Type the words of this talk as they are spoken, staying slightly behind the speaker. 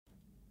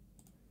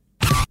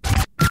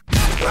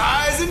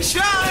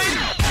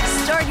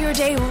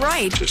your day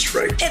right. Just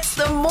right. It's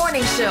the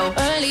morning show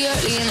Early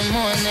in the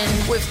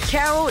morning. with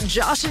Carol,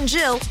 Josh, and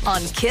Jill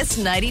on Kiss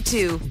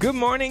 92. Good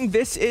morning.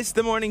 This is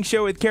the morning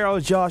show with Carol,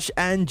 Josh,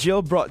 and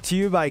Jill, brought to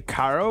you by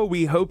Caro.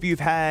 We hope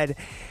you've had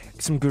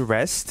some good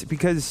rest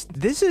because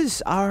this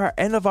is our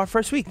end of our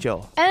first week,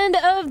 Jill. End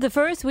of the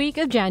first week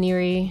of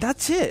January.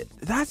 That's it.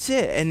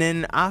 And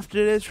then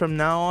after this, from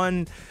now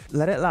on,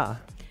 let it la.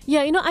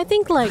 Yeah, I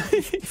think like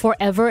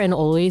forever and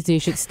always they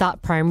should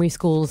start primary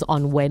schools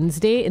on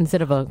Wednesday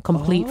instead of a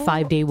complete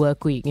 5-day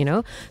work week,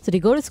 So they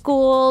go to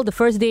school, the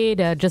first day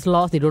they're just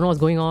lost, they don't know what's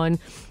going on.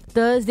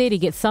 Thursday they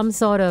get some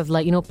sort of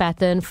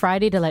pattern.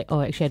 Friday they're like,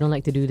 oh, actually I don't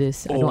like to do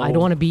this. I don't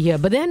want to be here.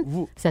 But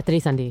then Saturday,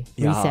 Sunday,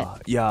 reset.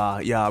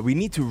 Yeah. We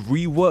need to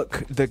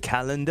rework the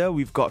calendar.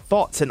 We've got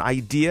thoughts and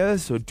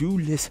ideas, so do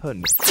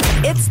listen.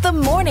 It's the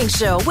morning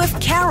show with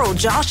Carol,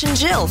 Josh, and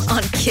Jill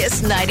on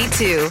Kiss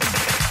 92.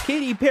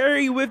 Katy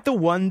Perry with The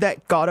One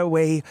That Got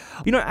Away.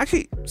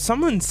 Actually,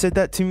 someone said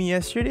that to me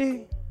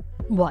yesterday.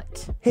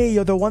 What? Hey,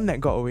 you're the one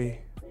that got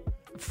away.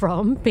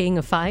 From paying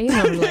a fine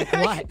or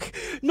what?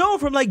 No,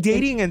 from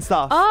dating and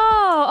stuff.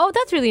 Oh,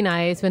 that's really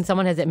nice when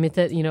someone has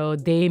admitted,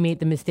 they made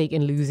the mistake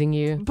in losing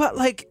you. But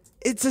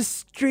it's a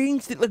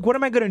strange thing. What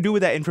am I going to do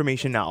with that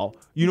information now?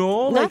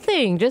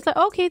 Nothing. Just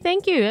okay,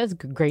 thank you. That's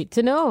great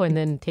to know. And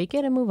then take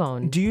it and move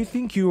on. Do you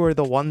think you were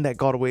the one that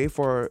got away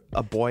for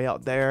a boy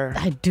out there?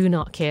 I do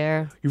not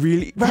care. You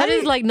really? That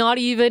is not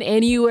even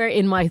anywhere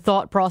in my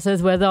thought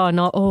process whether or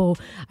not,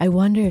 I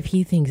wonder if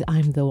he thinks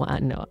I'm the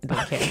one. No, I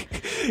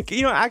don't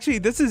care. Actually,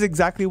 this is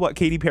exactly what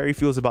Katy Perry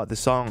feels about the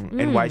song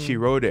and why she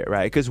wrote it,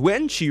 right? Because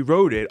when she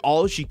wrote it,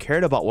 all she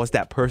cared about was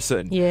that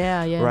person.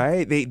 Yeah.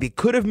 Right? They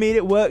could have made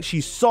it work.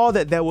 She saw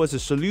that there was a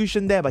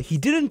solution there, but he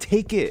didn't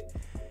take it.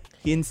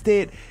 He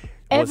instead...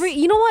 Every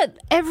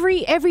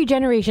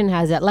generation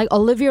has that. Like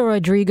Olivia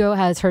Rodrigo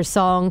has her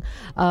song,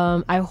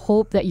 I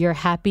hope that you're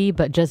happy,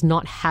 but just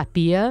not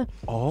happier.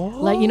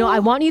 Oh. I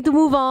want you to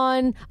move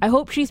on. I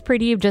hope she's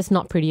pretty, just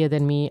not prettier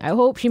than me. I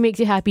hope she makes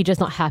you happy, just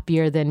not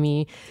happier than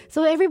me.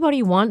 So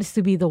everybody wants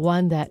to be the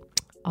one that,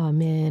 oh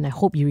man, I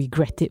hope you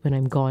regret it when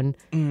I'm gone.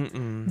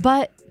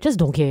 But just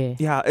don't care.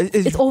 Yeah.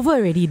 It's over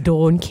already.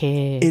 Don't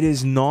care. It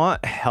is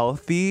not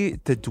healthy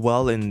to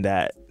dwell in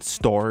that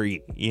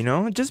story,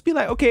 Just be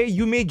like, okay,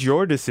 you made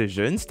your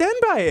decision. Stand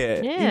by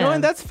it. Yeah.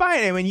 And that's fine.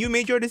 And when you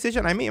made your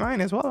decision, I made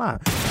mine as well.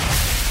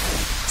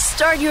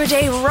 Start your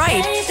day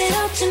right.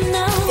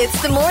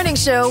 It's the morning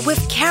show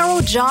with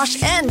Carol,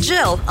 Josh, and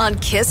Jill on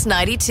Kiss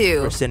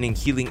 92. We're sending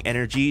healing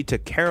energy to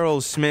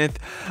Carol Smith,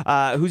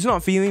 who's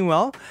not feeling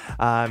well.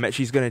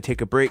 She's going to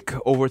take a break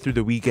over through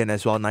the weekend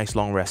as well. Nice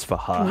long rest for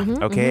her.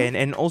 Okay.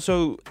 And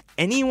also,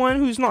 anyone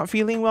who's not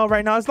feeling well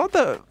right now, it's not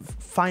the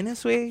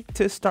finest way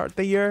to start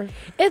the year.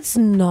 It's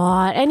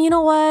not. And you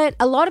know what?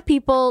 A lot of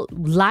people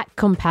lack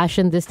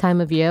compassion this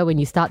time of year when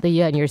you start the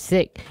year and you're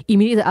sick.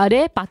 Immediately,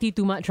 they party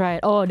too much,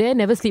 right? Oh, they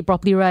never sleep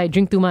properly, right?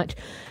 Drink too much.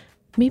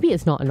 Maybe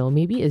it's not, no.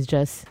 Maybe it's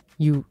just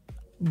you.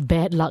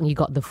 Bad luck, you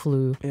got the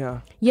flu.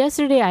 Yeah.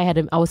 Yesterday, I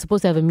was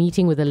supposed to have a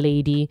meeting with a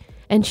lady,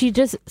 and she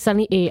just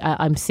suddenly, hey,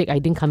 I'm sick. I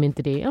didn't come in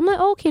today. I'm like,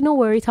 okay, no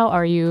worries. How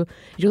are you?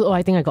 She goes,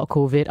 I think I got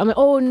COVID. I'm like,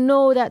 oh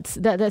no, that's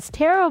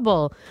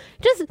terrible.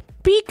 Just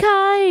be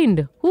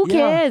kind. Who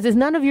cares? It's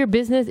none of your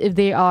business if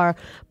they are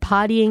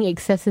partying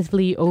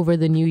excessively over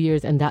the New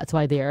Year's, and that's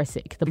why they are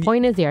sick. The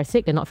point is, they are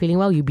sick. They're not feeling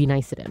well. You be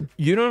nice to them.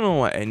 You don't know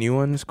what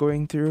anyone's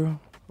going through.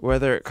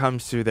 Whether it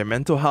comes to their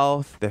mental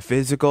health, their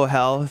physical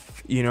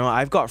health.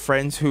 I've got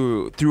friends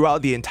who,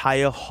 throughout the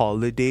entire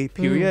holiday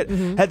period,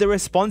 had the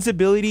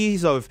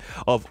responsibilities of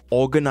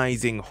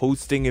organizing,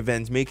 hosting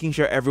events, making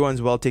sure everyone's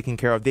well taken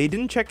care of. They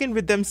didn't check in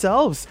with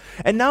themselves.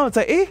 And now it's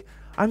like,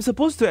 I'm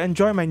supposed to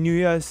enjoy my New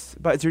Year's,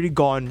 but it's already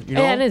gone,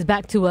 And it's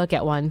back to work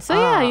at 1. So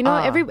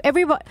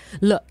everybody...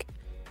 Look,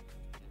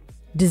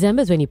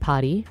 December is when you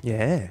party.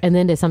 Yeah. And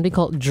then there's something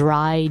called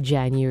dry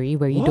January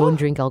where you don't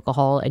drink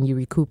alcohol and you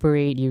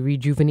recuperate, you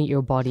rejuvenate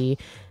your body.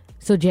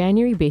 So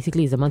January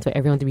basically is a month for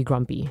everyone to be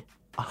grumpy.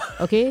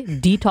 Okay?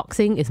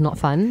 Detoxing is not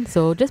fun.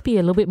 So just be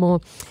a little bit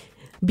more...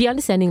 Be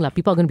understanding,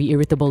 people are going to be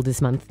irritable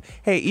this month.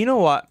 Hey, you know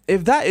what?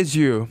 If that is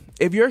you,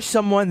 if you're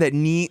someone that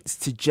needs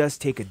to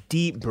just take a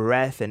deep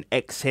breath and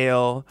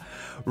exhale,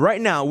 right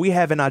now we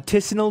have an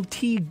artisanal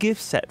tea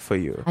gift set for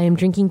you. I am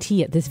drinking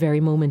tea at this very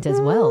moment as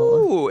well.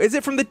 Ooh, is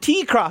it from the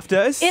Tea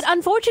Crafters? It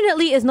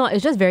unfortunately is not.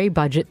 It's just very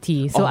budget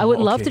tea. So I would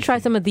love to try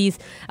some of these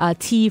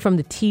tea from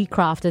the Tea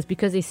Crafters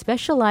because they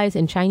specialize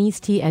in Chinese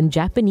tea and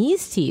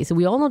Japanese tea. So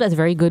we all know that's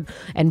very good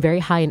and very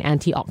high in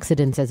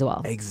antioxidants as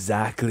well.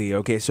 Exactly.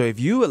 Okay, so if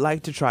you would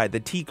like to try the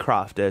Tea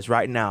Crafters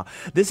right now,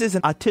 this is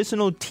an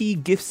artisanal tea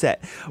gift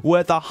set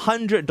worth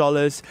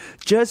 $100.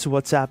 Just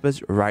WhatsApp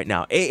us right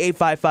now.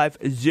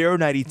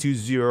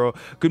 8855-0920.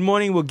 Good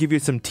morning. We'll give you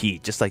some tea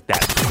just like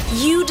that.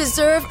 You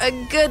deserve a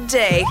good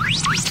day.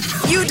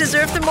 You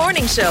deserve the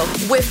morning show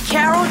with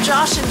Carol,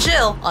 Josh, and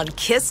Jill on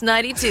Kiss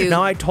 92.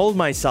 Now, I told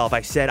myself,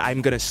 I said,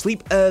 I'm going to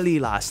sleep early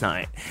last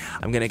night.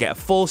 I'm going to get a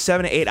full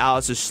 7 to 8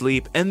 hours of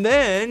sleep. And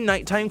then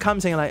nighttime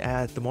comes and you're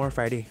like, tomorrow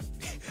Friday.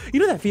 You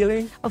know that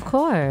feeling? Of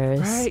course.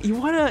 Right, you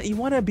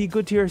wanna be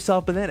good to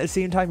yourself, but then at the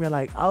same time you're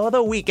like, oh,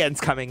 the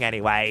weekend's coming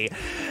anyway.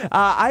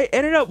 I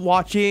ended up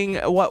watching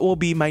what will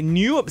be my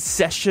new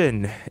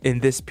obsession in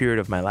this period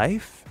of my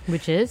life.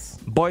 Which is?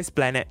 Boys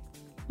Planet.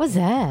 What's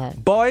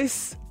that?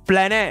 Boys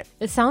Planet.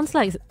 It sounds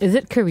like, is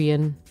it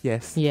Korean?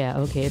 Yes. Yeah,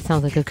 okay. It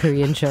sounds like a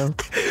Korean show.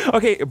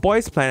 Okay,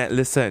 Boys Planet,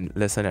 listen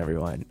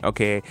everyone.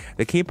 Okay,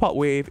 the K-pop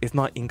wave is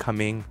not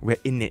incoming, we're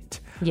in it.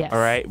 Yes. All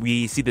right,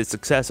 we see the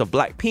success of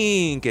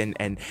Blackpink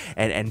and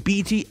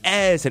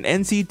BTS and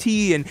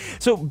NCT, and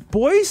so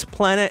Boys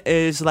Planet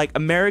is like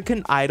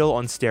American Idol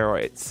on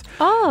steroids.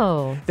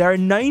 Oh. There are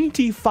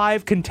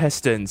 95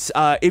 contestants.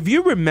 If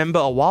you remember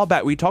a while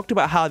back, we talked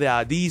about how there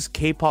are these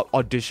K-pop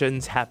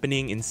auditions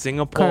happening in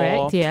Singapore.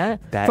 Correct, yeah.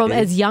 That From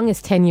is- as young as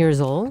 10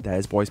 years old. That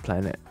is Boys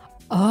Planet.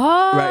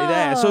 Oh. Right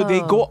there. So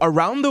they go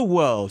around the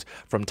world,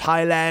 from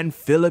Thailand,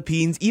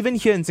 Philippines, even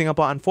here in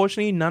Singapore.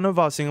 Unfortunately, none of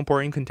our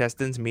Singaporean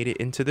contestants made it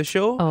into the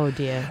show. Oh,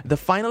 dear. The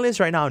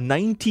finalists right now,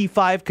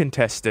 95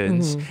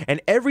 contestants.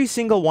 And every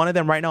single one of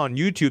them right now on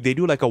YouTube, they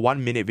do like a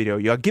 1-minute video.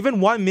 You're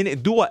given 1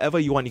 minute, do whatever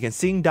you want. You can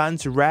sing,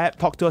 dance, rap,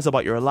 talk to us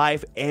about your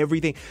life,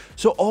 everything.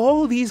 So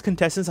all these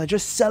contestants are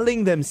just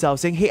selling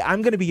themselves, saying, hey,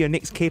 I'm going to be your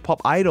next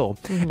K-pop idol.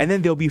 And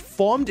then they'll be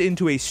formed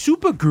into a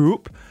super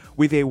group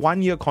with a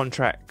 1-year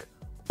contract.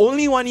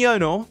 Only 1 year,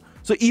 no?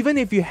 So even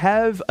if you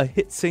have a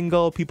hit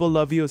single, people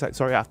love you, it's like,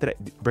 sorry, after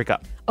that, break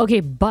up. Okay,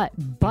 but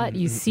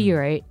you see,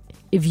 right?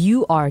 If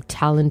you are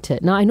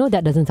talented, now I know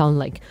that doesn't sound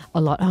like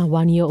a lot.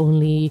 1 year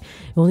only,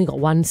 you only got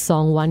one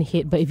song, one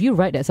hit. But if you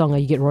write that song,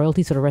 you get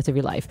royalties for the rest of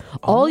your life.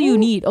 All you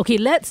need, okay,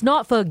 let's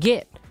not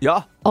forget.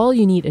 Yeah. All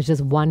you need is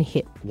just one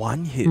hit.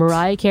 One hit.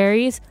 Mariah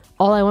Carey's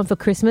All I Want for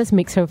Christmas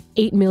makes her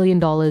 $8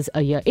 million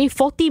a year.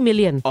 40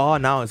 million. Oh,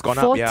 now it's gone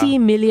up, yeah. $40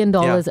 million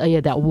Yeah. a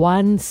year. That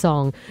one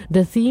song.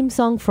 The theme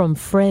song from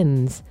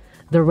Friends.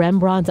 The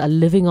Rembrandts are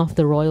living off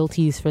the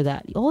royalties for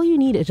that. All you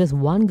need is just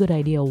one good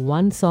idea,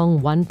 one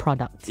song, one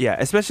product. Yeah,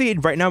 especially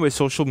right now with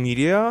social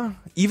media,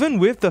 even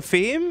with the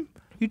fame,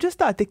 you just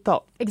start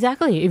TikTok.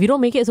 Exactly. If you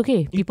don't make it, it's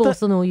okay. People will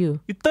still know you.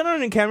 You turn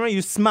on the camera,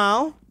 you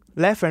smile,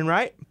 left and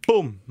right,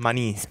 boom,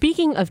 money.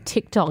 Speaking of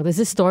TikTok, there's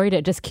this story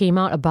that just came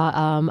out about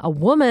a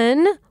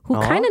woman who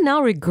kind of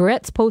now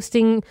regrets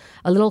posting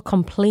a little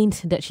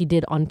complaint that she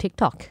did on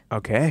TikTok.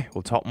 Okay,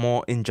 we'll talk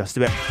more in just a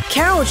bit.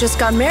 Carol just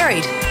got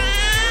married.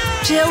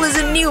 Jill is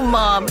a new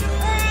mom.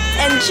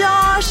 And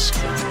Josh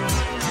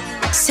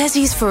says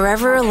he's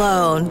forever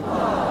alone.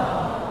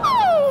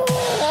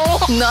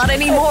 Not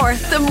anymore.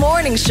 The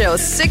morning show,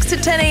 6 to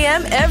 10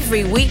 a.m.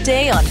 every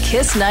weekday on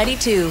Kiss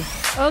 92.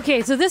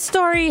 Okay, so this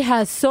story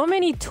has so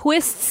many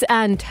twists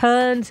and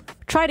turns.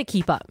 Try to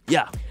keep up.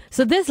 Yeah.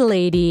 So this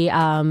lady,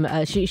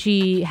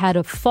 she had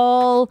a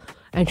fall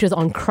and she was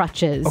on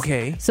crutches.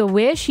 Okay. So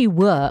where she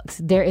works,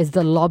 there is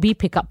the lobby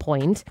pickup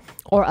point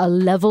or a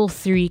level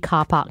 3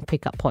 car park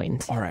pickup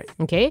point. All right.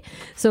 Okay.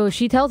 So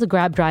she tells the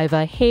Grab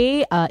driver,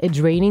 hey, it's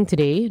raining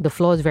today. The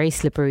floor is very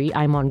slippery.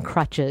 I'm on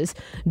crutches.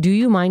 Do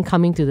you mind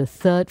coming to the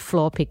 3rd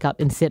floor pickup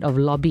instead of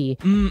lobby?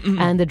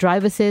 And the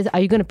driver says, are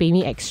you going to pay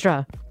me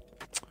extra?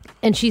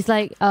 And she's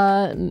like,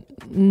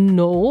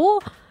 no.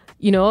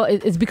 You know,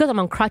 it's because I'm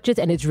on crutches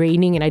and it's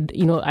raining and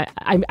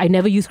I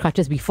never used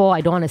crutches before. I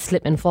don't want to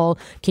slip and fall.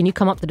 Can you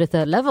come up to the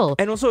 3rd level?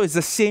 And also, it's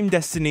the same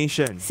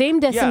destination. Same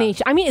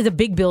destination. I mean, it's a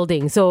big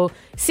building. So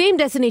same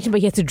destination, but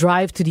he has to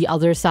drive to the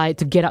other side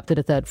to get up to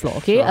the 3rd floor.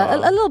 Okay. A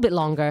little bit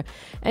longer.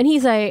 And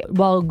he's like,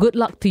 well, good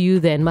luck to you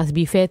then. Must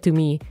be fair to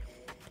me.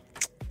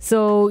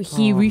 So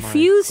he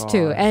refused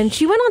to. And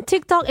she went on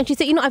TikTok and she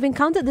said, I've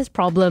encountered this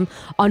problem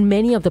on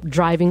many of the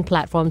driving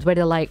platforms where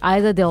they're like,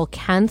 either they'll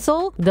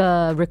cancel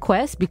the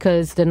request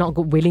because they're not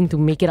willing to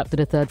make it up to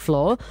the 3rd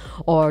floor,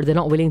 or they're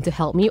not willing to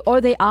help me, or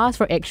they ask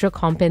for extra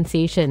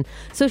compensation.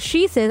 So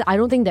she says, I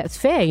don't think that's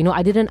fair.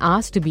 I didn't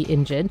ask to be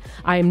injured.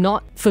 I'm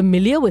not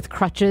familiar with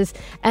crutches.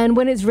 And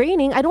when it's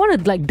raining, I don't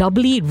want to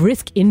doubly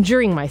risk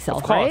injuring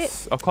myself,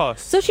 right? Of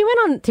course. So she went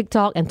on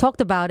TikTok and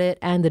talked about it,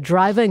 and the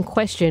driver in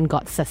question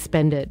got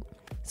suspended.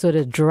 So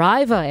the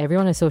driver,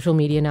 everyone has social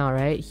media now,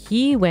 right?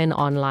 He went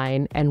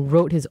online and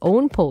wrote his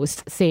own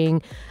post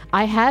saying,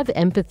 I have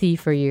empathy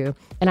for you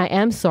and I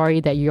am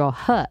sorry that you're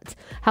hurt.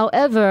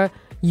 However,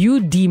 you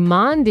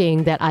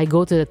demanding that I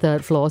go to the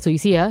 3rd floor. So you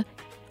see her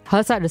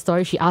side of the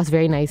story, she asked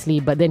very nicely,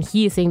 but then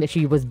he is saying that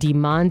she was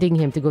demanding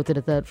him to go to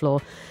the 3rd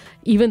floor,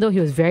 even though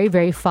he was very,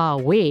 very far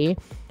away.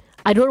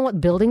 I don't know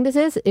what building this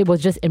is. It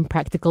was just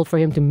impractical for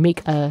him to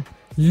make a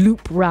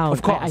loop round,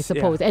 of course, I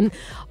suppose. Yeah. And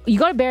you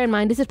got to bear in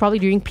mind, this is probably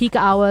during peak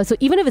hour. So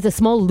even if it's a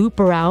small loop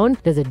around,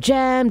 there's a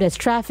jam, there's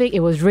traffic,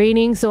 it was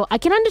raining. So I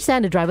can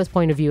understand the driver's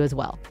point of view as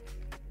well.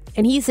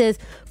 And he says,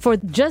 for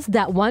just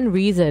that one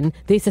reason,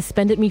 they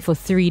suspended me for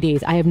 3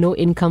 days. I have no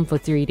income for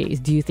 3 days.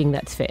 Do you think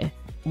that's fair?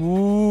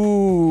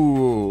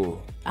 Ooh.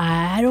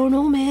 I don't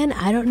know, man.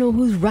 I don't know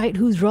who's right,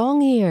 who's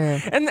wrong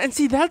here. And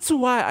see, that's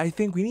why I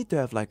think we need to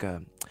have like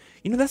a,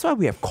 that's why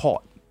we have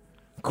court.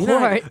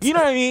 Court. You know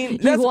what I mean?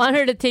 You want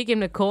her to take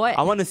him to court?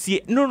 I want to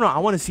see I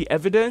want to see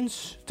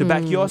evidence to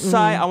back your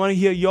side. I want to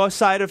hear your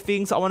side of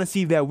things. I want to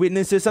see their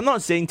witnesses. I'm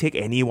not saying take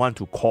anyone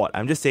to court.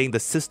 I'm just saying the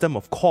system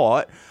of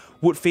court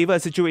would favor a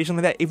situation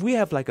like that. If we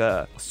have like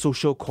a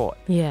social court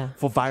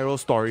for viral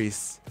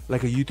stories,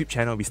 like a YouTube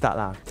channel, we start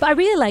lah. So I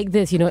really like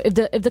this, if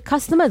the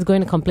customer is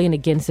going to complain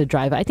against the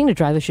driver, I think the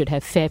driver should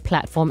have fair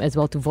platform as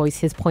well to voice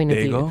his point of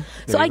view.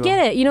 So I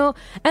get it,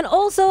 and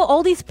also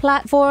all these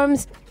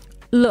platforms,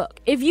 look,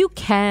 if you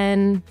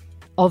can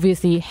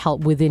obviously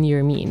help within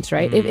your means,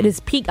 right? If it is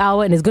peak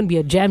hour and there's going to be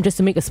a jam just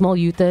to make a small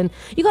U-turn,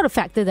 you got to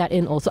factor that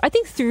in also. I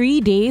think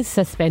 3 days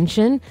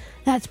suspension,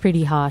 that's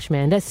pretty harsh,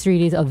 man. That's 3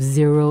 days of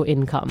zero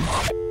income.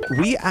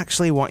 We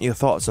actually want your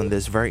thoughts on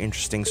this very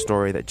interesting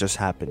story that just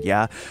happened,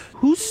 yeah?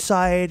 Whose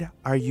side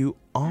are you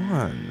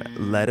on?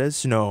 Let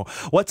us know.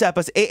 WhatsApp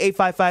us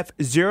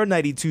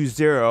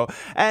 8855-0920.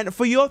 And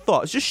for your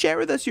thoughts, just share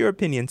with us your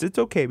opinions. It's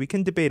okay. We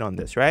can debate on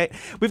this, right?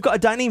 We've got a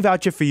dining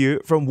voucher for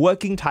you from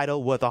Working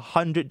Title worth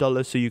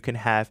 $100 so you can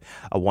have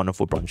a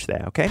wonderful brunch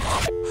there, okay?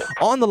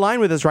 On the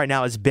line with us right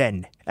now is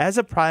Ben. As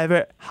a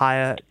private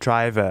hire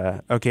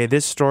driver, okay,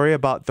 this story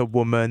about the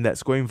woman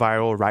that's going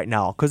viral right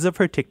now because of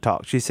her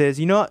TikTok. She says,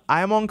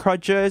 I'm on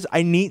crutches.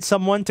 I need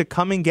someone to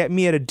come and get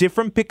me at a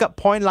different pickup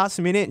point last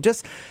minute.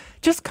 Just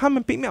come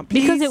and pick me up,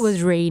 please. Because it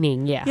was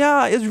raining, yeah.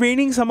 Yeah, it's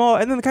raining some more.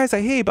 And then the guy's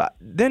like, hey, but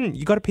then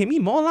you got to pay me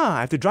more lah.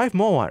 I have to drive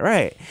more,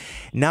 right?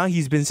 Now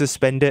he's been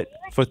suspended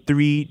for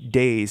 3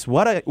 days.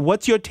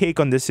 What's your take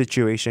on this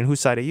situation? Whose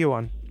side are you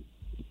on?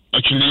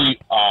 Actually,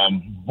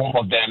 both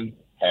of them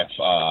have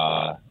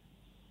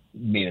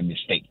made a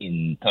mistake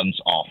in terms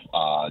of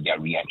their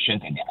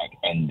reactions and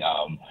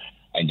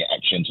their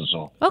actions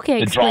also.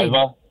 Okay, explain.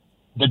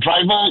 The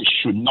driver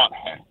should not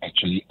have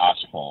actually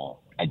asked for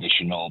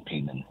additional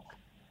payment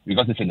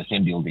because it's in the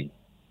same building.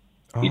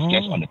 It's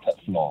just on the third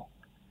floor.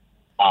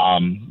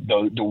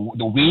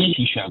 The way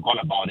he should have gone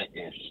about it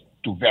is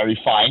to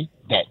verify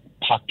that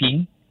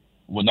parking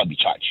will not be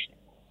charged.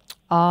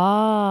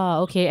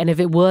 Okay. And if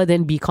it were,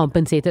 then be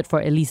compensated for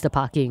at least the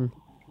parking.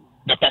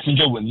 The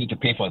passenger will need to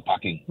pay for the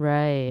parking.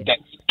 Right.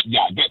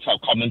 That's a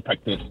common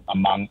practice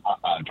among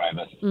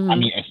drivers. I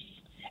mean,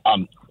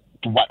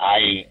 to what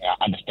I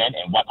understand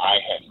and what I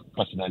have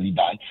personally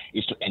done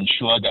is to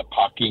ensure that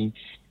parking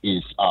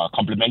is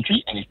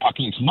complimentary, and if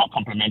parking is not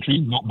complimentary,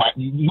 no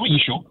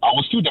issue. I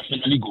will still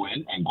definitely go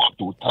in and go up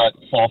to third,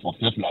 fourth, or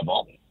fifth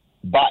level,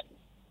 but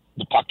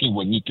the parking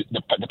will need to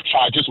the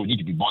charges will need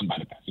to be borne by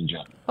the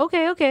passenger.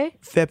 Okay.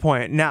 Fair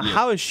point. Now,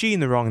 how is she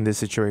in the wrong in this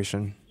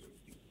situation?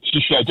 She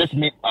should have just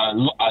made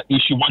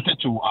if she wanted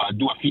to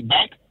do a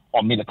feedback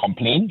or made a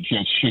complaint,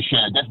 she should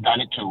have just done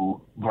it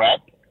to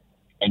Grab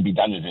and be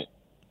done with it.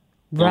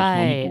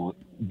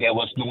 There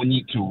was no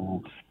need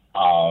to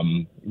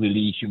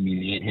really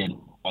humiliate him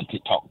on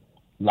TikTok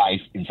live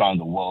in front of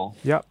the world.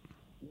 Yep.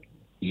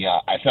 Yeah,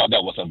 I felt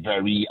that was a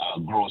very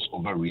gross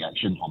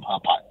overreaction from her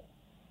part.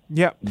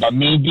 Yep. But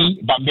then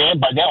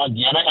on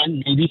the other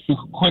hand, maybe she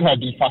could have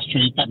been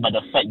frustrated by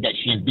the fact that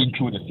she has been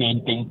through the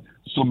same thing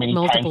so many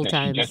multiple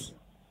times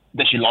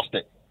that she lost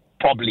it.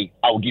 Probably,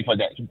 I will give her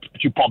that.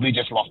 She probably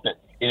just lost it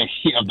in a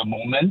heat of the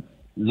moment.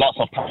 Lots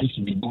of times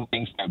we do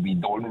things that we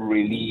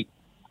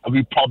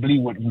probably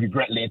would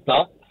regret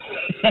later.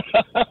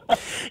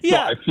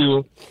 Yeah. So I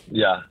feel,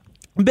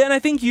 Ben, I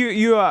think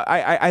you are.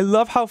 I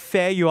love how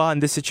fair you are in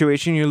this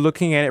situation. You're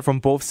looking at it from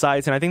both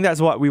sides, and I think that's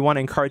what we want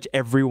to encourage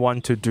everyone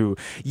to do.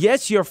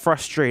 Yes, you're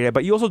frustrated,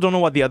 but you also don't know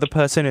what the other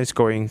person is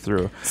going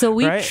through. So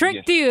we right?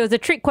 tricked you. It was a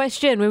trick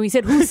question. When we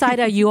said, whose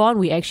side are you on?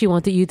 We actually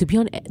wanted you to be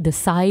on the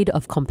side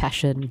of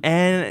compassion.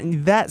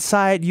 And that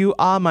side you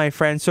are, my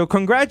friend. So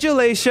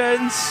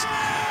congratulations.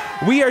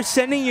 We are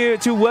sending you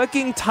to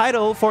Working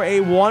Title for a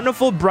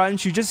wonderful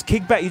brunch. You just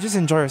kick back. You just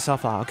enjoy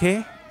yourself,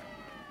 okay?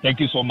 Thank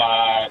you so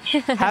much.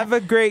 Have a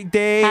great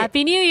day.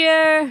 Happy New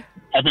Year.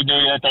 Happy New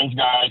Year. Thanks,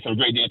 guys. Have a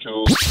great day,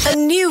 too. A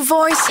new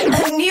voice,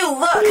 a new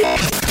look,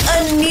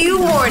 a new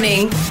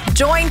morning.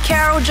 Join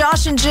Carol,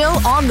 Josh, and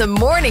Jill on the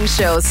morning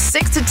show,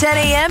 6 to 10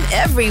 a.m.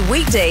 every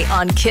weekday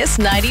on Kiss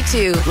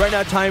 92. Right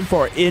now, time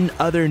for In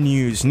Other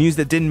News. News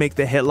that didn't make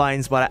the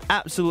headlines, but are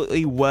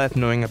absolutely worth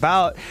knowing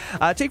about.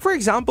 Take, for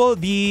example,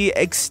 the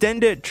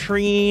extended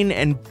train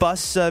and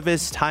bus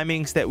service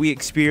timings that we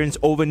experience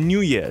over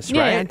New Year's,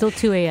 right? Yeah, until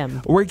 2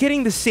 a.m. We're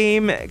getting the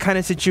same kind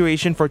of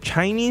situation for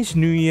Chinese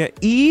New Year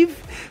Eve.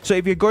 So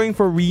if you're going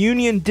for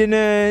reunion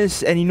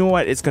dinners, and you know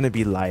what it's going to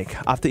be like.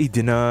 After eat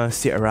dinner,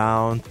 sit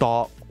around,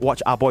 talk,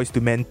 watch Our Boys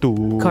to Men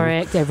 2.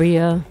 Correct, every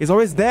year. It's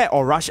always that,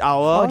 or Rush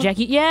Hour. Or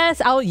Jackie,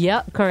 yes,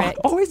 correct.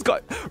 Always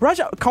got Rush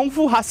Hour, Kung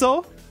Fu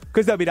Hustle.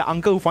 Because there'll be the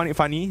uncle who find it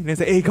funny. And they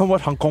say, hey, come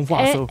watch Kung Fu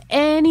Hustle.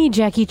 Any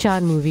Jackie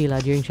Chan movie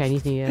during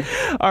Chinese New Year.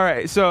 All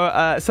right,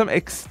 so some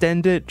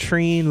extended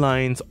train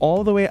lines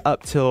all the way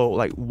up till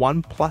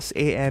 1+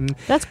 a.m.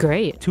 That's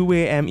great. 2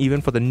 a.m.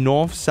 even for the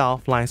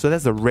north-south line. So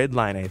that's the red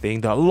line, I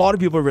think. A lot of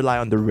people rely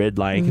on the red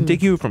line. It can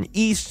take you from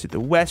east to the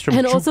west. From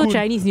and Chukun. Also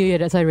Chinese New Year,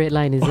 that's why red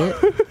line, is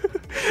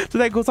it? So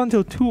that goes on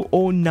till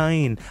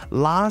 2:09.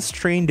 Last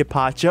train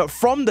departure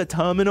from the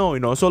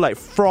terminal, so like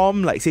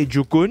from like say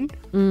Jukun,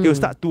 it will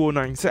start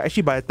 2:09. So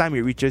actually by the time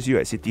it reaches you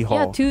at City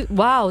Hall. Yeah,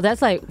 wow,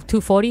 that's like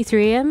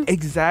 2:43 a.m.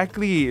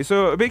 Exactly.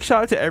 So a big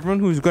shout out to everyone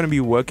who's going to be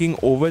working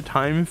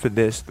overtime for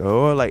this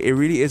though. Like it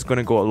really is going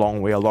to go a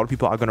long way. A lot of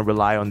people are going to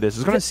rely on this.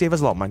 It's going to save us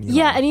a lot of money.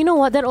 Yeah, and you know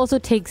what? That also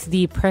takes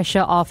the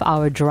pressure off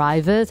our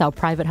drivers, our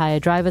private hire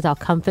drivers, our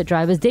comfort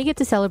drivers. They get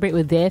to celebrate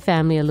with their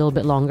family a little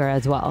bit longer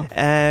as well.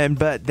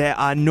 But there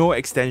are no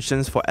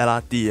extensions for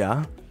LRT,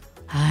 yeah?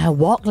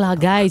 Walk lah,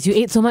 guys. You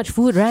ate so much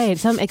food, right?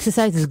 Some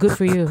exercise is good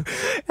for you.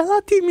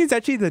 LRT means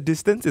actually the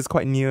distance is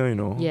quite near,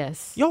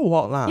 Yes. Your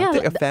walk lah. Yeah,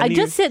 Take a family I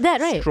just said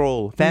that, right?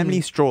 Stroll.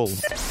 Family stroll.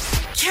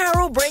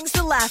 Carol brings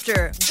the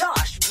laughter.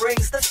 Josh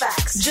brings the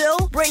facts.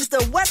 Jill brings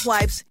the wet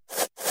wipes.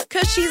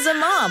 Cause she's a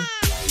mom.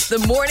 The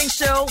morning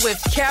show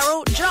with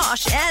Carol,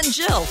 Josh, and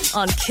Jill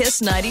on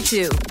Kiss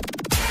 92.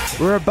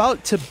 We're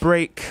about to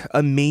break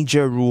a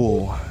major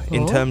rule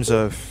in terms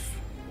of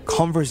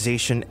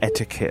conversation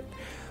etiquette.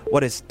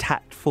 What is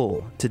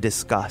tactful to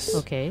discuss.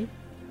 Okay.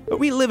 But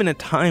we live in a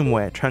time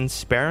where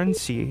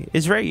transparency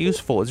is very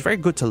useful. It's very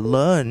good to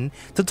learn,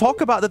 to talk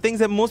about the things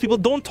that most people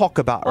don't talk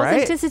about, right?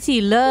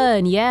 Authenticity,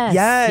 learn, yes.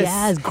 Yes.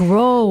 Yes,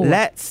 grow.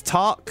 Let's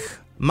talk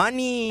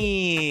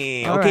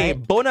money. All Okay,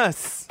 right.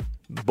 Bonus.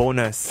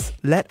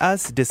 Let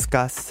us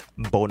discuss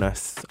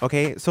bonus.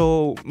 Okay,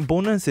 so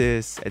bonus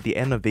is at the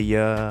end of the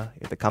year,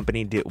 if the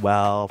company did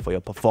well for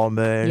your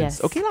performance.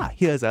 Yes. Okay lah,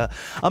 here's a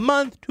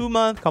month, 2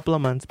 month, couple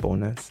of months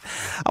bonus.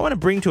 I want to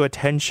bring to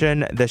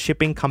attention the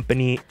shipping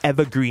company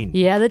Evergreen.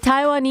 Yeah, the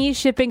Taiwanese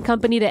shipping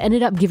company that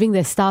ended up giving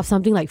their staff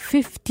something like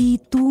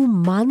 52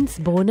 months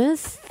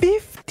bonus.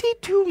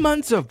 52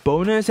 months of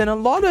bonus, and a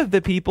lot of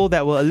the people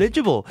that were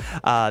eligible,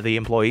 the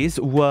employees,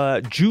 were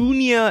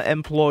junior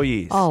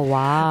employees. Oh,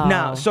 wow.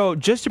 Now, so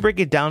just to break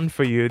it down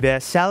for you, their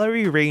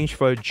salary range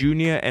for a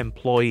junior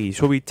employee.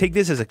 So we take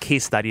this as a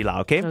case study,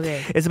 okay?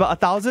 It's about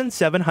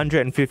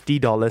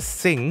 $1,750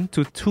 Sing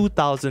to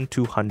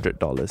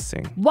 $2,200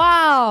 Sing.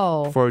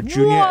 Wow. For a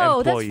junior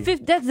employee.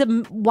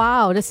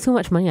 Wow, that's too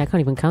much money. I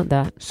can't even count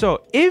that.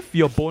 So if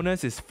your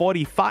bonus is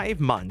 45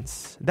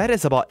 months, that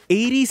is about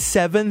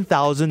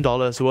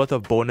 $87,000 worth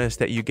of bonus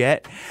that you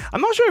get.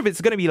 I'm not sure if it's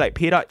going to be like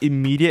paid out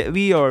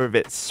immediately or if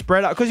it's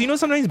spread out, because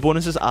sometimes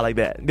bonuses are like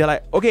that. They're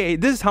like, okay,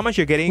 this is how much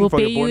you're getting for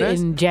your bonus. We'll pay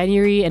you in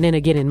January and then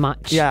again in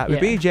March. Yeah, we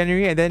pay you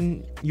January and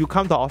then you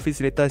come to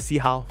office later, see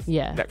how.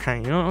 Yeah. That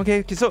kind,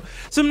 Okay, so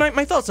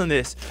my thoughts on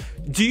this.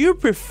 Do you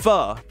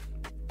prefer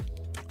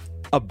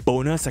a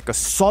bonus, like a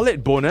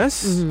solid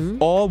bonus,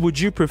 or would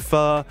you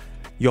prefer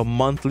your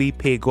monthly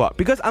pay go up?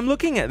 Because I'm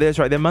looking at this,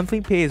 right? Their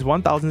monthly pay is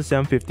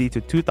 $1,750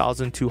 to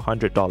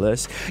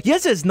 $2,200.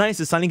 Yes, it's nice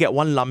to suddenly get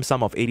one lump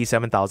sum of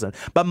 $87,000.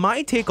 But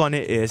my take on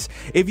it is,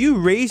 if you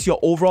raise your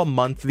overall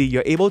monthly,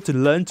 you're able to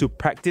learn to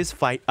practice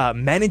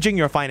managing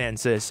your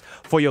finances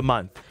for your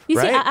month. You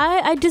right? see,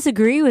 I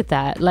disagree with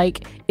that.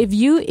 Like, if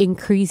you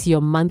increase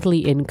your monthly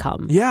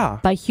income,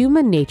 by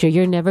human nature,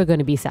 you're never going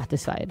to be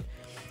satisfied.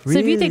 So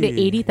if you take the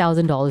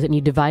 $80,000 and you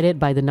divide it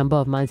by the number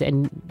of months,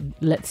 and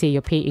let's say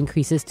your pay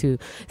increases to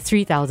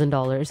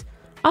 $3,000,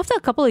 after a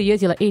couple of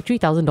years, you're like, hey,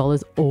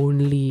 $3,000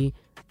 only.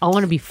 I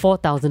want to be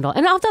 $4,000.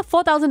 And after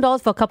 $4,000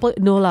 for a couple,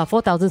 no lah,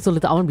 $4,000 so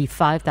little, I want to be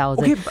 $5,000.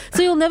 Okay,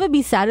 so you'll never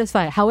be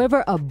satisfied.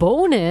 However, a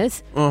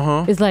bonus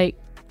is like,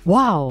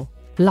 wow,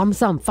 lump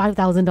sum,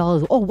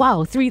 $5,000. Oh,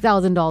 wow,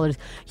 $3,000.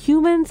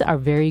 Humans are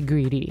very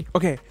greedy.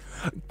 Okay,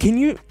 can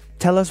you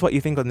tell us what you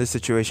think on this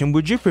situation?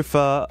 Would you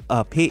prefer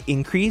a pay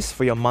increase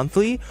for your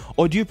monthly,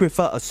 or do you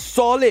prefer a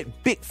solid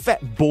big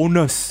fat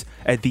bonus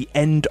at the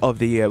end of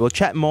the year? We'll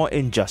chat more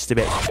in just a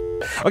bit.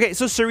 Okay,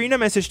 so Serena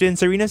messaged in.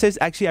 Serena says,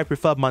 actually, I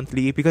prefer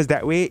monthly because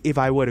that way, if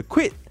I were to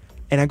quit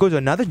and I go to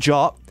another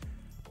job,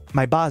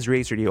 my bar is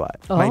raised already, what?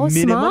 Oh, my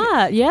minimum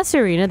smart. Yeah,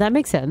 Serena, that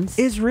makes sense.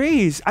 is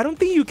raised. I don't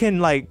think you can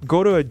like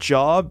go to a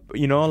job,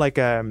 like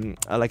an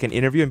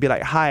interview and be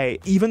like, hi,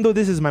 even though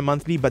this is my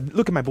monthly, but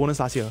look at my bonus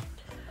last year.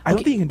 I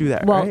don't think you can do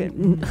that, well, right?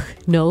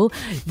 No,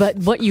 but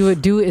what you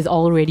would do is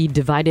already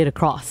divide it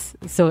across.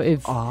 So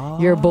if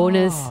your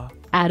bonus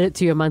added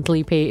to your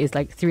monthly pay is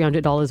like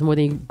 $300 more,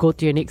 than you go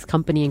to your next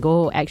company and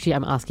go, oh, actually,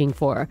 I'm asking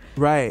for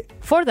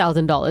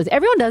 $4,000.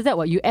 Everyone does that.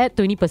 What, you add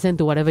 20%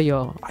 to whatever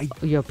your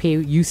pay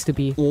used to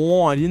be.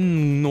 Oh, I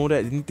didn't know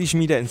that. They didn't teach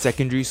me that in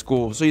secondary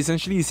school. So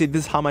essentially, you say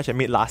this is how much I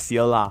made last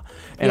year lah,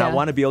 and I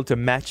want to be able to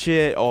match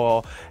it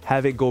or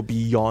have it go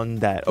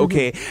beyond that.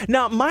 Okay.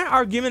 Now, my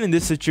argument in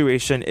this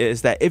situation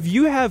is that if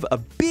you have a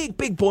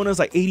big bonus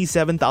like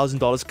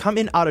 $87,000 come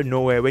in out of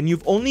nowhere when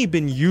you've only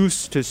been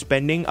used to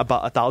spending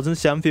about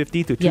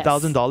 $1,750 to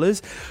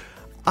 $2,000,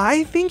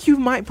 I think you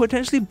might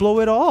potentially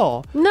blow it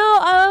all.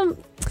 No,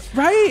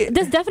 right?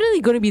 There's definitely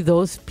going to be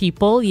those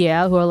people, who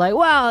are like,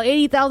 wow,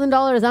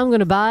 $80,000, I'm going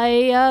to buy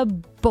a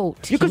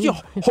boat. Because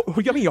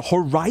your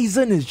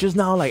horizon is just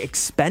now like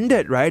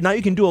expanded, right? Now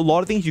you can do a lot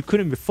of things you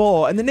couldn't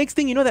before, and the next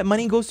thing you know, that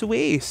money goes to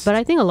waste. But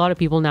I think a lot of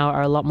people now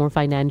are a lot more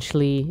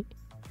financially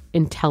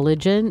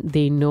intelligent.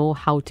 They know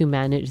how to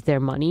manage their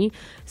money.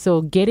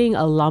 So getting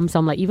a lump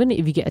sum, like even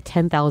if you get a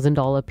 $10,000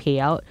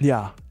 payout,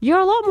 Yeah. you're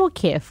a lot more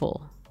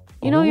careful.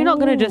 You're not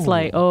going to just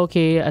like, oh,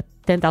 okay, a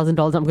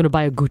 $10,000, I'm going to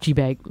buy a Gucci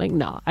bag. Like,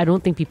 no, I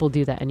don't think people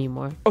do that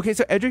anymore. Okay,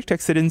 so Edric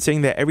texted in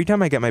saying that every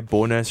time I get my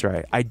bonus,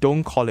 right, I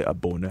don't call it a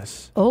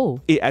bonus. Oh,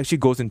 It actually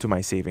goes into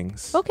my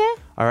savings. okay.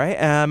 All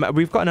right.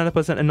 We've got another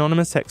person,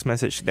 anonymous text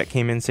message that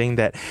came in saying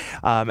that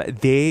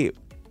they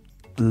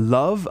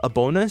love a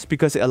bonus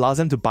because it allows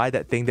them to buy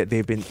that thing that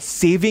they've been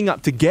saving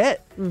up to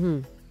get.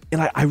 Mm-hmm. And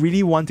like, I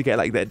really want to get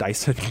like that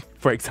Dyson,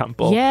 for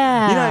example.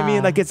 Yeah. You know what I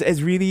mean? Like it's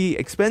really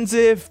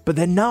expensive, but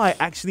then now I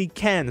actually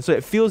can. So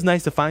it feels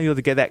nice to finally be able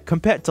to get that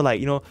compared to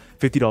like,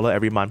 $50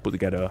 every month put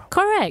together.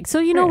 Correct.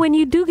 So, when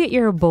you do get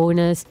your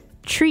bonus,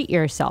 treat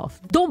yourself.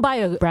 Don't buy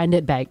a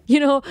branded bag,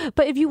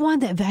 But if you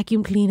want that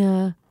vacuum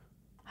cleaner,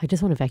 I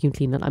just want a vacuum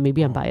cleaner.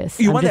 Maybe I'm biased.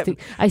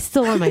 I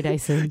still want my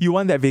Dyson. You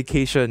want that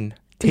vacation.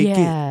 Take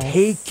Yes. it.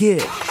 Take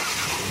it.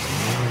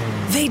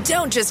 They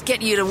don't just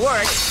get you to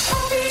work,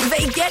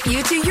 they get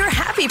you to your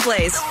happy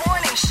place. The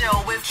Morning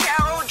Show with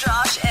Carol,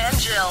 Josh, and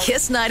Jill.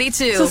 Kiss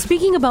 92. So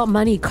speaking about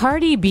money,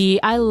 Cardi B,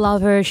 I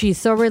love her. She's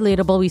so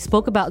relatable. We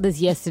spoke about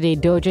this yesterday.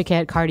 Doja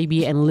Cat, Cardi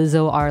B, and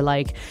Lizzo are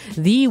like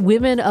the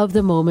women of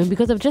the moment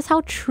because of just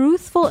how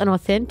truthful and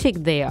authentic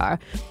they are.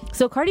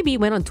 So Cardi B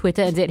went on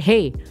Twitter and said,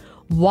 hey,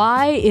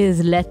 why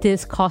is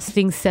lettuce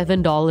costing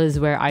 $7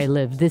 where I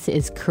live? This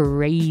is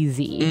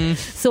crazy.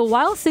 So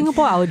while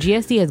Singapore, our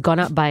GST has gone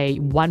up by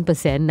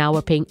 1%, now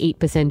we're paying 8%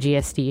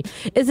 GST.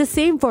 It's the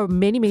same for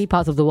many, many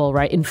parts of the world,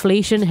 right?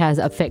 Inflation has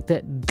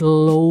affected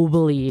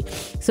globally.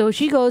 So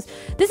she goes,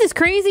 this is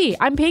crazy.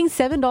 I'm paying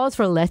 $7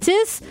 for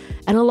lettuce.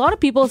 And a lot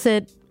of people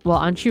said, well,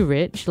 aren't you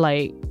rich?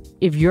 Like,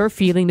 if you're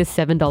feeling this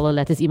 $7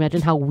 lettuce,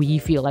 imagine how we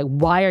feel. Like,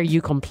 why are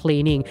you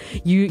complaining?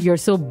 You're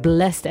so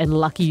blessed and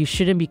lucky. You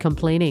shouldn't be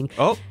complaining.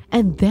 Oh.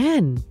 And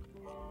then,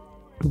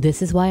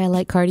 this is why I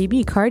like Cardi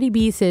B. Cardi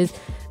B says,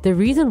 the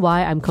reason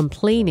why I'm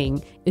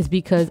complaining is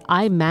because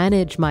I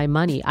manage my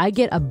money. I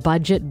get a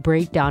budget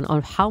breakdown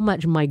on how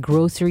much my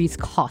groceries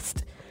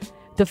cost.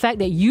 The fact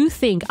that you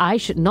think I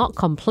should not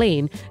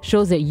complain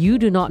shows that you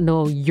do not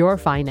know your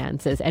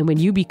finances. And when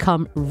you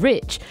become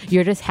rich,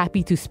 you're just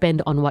happy to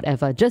spend on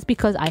whatever. Just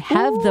because I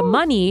have the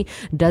money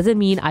doesn't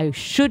mean I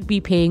should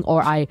be paying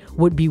or I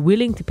would be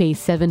willing to pay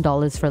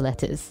 $7 for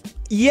lettuce.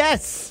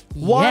 Yes.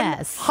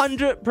 Yes.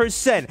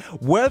 100%.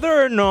 Whether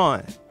or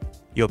not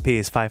your pay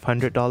is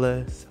 $500,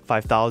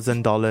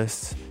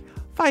 $5,000,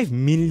 $5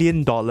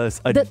 million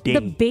a day.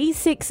 The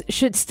basics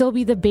should still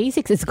be the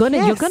basics. You're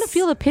gonna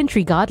feel the pinch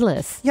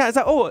regardless. Yeah, it's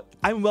like, oh,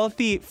 I'm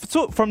wealthy.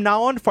 So from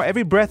now on, for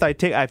every breath I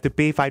take, I have to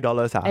pay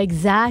 $5.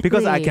 Exactly.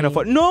 Because I can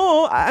afford.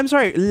 No, I'm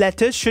sorry.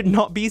 Lettuce should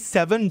not be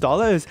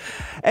 $7.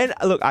 And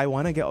look, I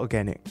want to get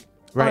organic.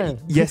 Right. Oh.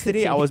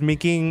 Yesterday, I was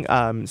making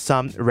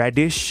some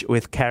radish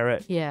with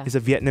carrot. Yeah. It's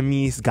a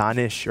Vietnamese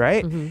garnish,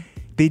 right? Mm-hmm.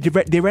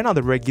 They ran out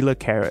of regular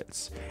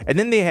carrots. And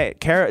then they had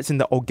carrots in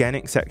the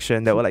organic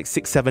section that were like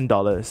 $6,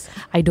 $7.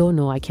 I don't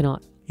know. I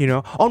cannot.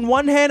 On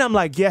one hand, I'm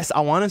like, yes, I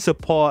want to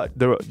support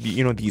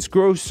these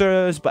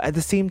grocers, but at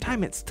the same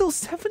time, it's still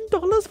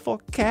 $7 for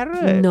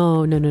carrot.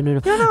 No.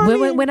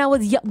 When I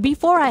was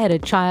before I had a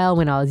child,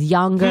 when I was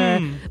younger,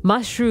 Hmm.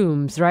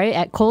 mushrooms, right,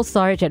 at Cold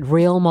Storage at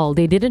Rail Mall,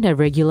 they didn't have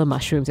regular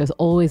mushrooms. It was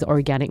always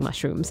organic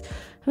mushrooms.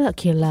 I'm like,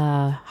 okay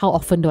lah, how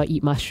often do I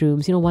eat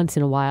mushrooms? Once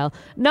in a while.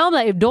 Now I'm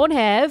like, if don't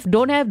have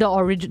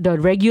the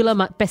regular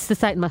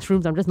pesticide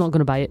mushrooms, I'm just not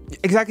gonna buy it.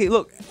 Exactly.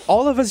 Look,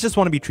 all of us just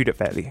want to be treated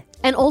fairly.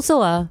 And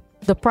also,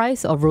 the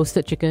price of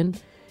roasted chicken,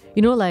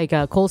 like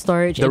Cold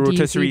Storage, The NTUC,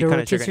 rotisserie the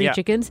kind of chicken, rotisserie yeah.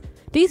 chickens,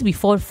 they used to be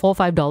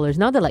 $4-5.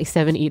 Now they're like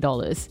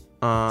 $7-8.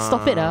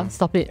 Stop it,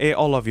 stop it. Hey,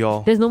 all of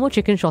y'all. There's no more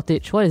chicken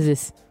shortage. What is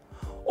this?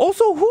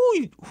 Also,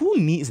 who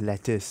needs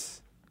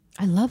lettuce?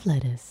 I love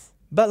lettuce.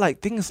 But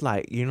like things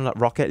like, like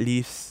rocket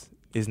leaves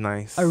is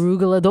nice.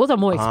 Arugula, those are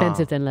more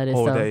expensive than lettuce.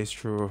 Oh, though. that is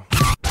true.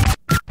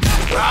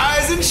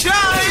 Rise and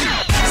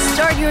shine.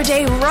 Start your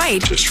day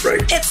right. Just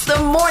right. It's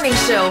the Morning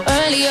Show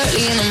Early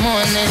in the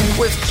morning.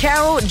 with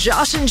Carol,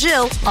 Josh, and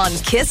Jill on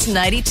Kiss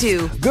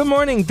 92. Good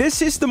morning.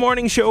 This is the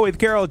morning show with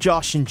Carol,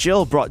 Josh, and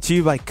Jill, brought to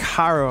you by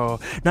Caro.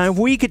 Now, if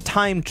we could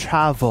time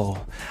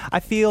travel, I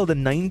feel the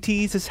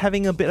 90s is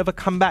having a bit of a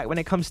comeback when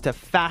it comes to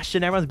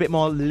fashion. Everyone's a bit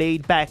more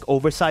laid back,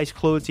 oversized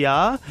clothes,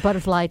 yeah?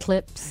 Butterfly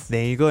clips.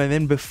 There you go. And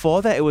then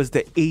before that, it was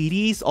the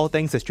 80s, all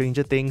thanks to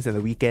Stranger Things and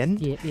The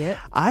Weeknd. Yep.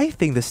 I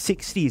think the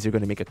 60s are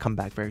going to make a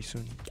comeback very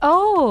soon.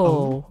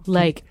 Oh,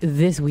 like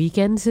this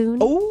weekend soon?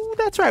 Oh,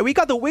 that's right. We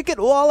got the Wicked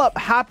Wall Up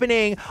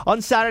happening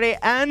on Saturday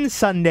and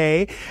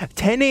Sunday,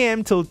 10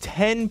 a.m. till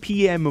 10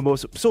 p.m.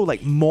 So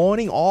like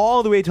morning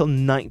all the way till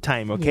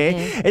nighttime, okay?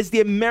 Yeah. It's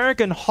the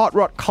American hot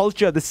rod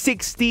culture, the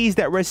 60s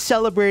that we're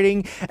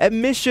celebrating.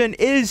 Admission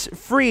is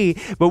free,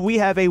 but we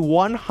have a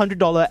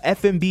 $100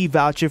 F&B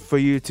voucher for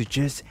you to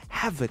just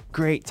have a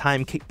great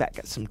time, kick back,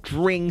 get some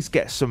drinks,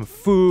 get some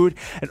food,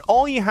 and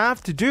all you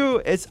have to do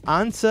is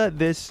answer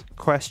this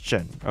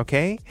question,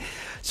 okay?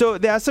 So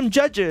there are some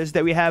judges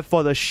that we have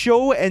for the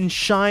Show and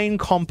Shine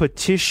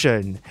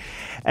competition.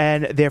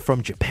 and they're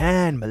from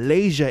Japan,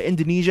 Malaysia,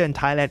 Indonesia, and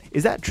Thailand.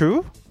 Is that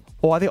true?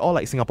 Or are they all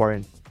like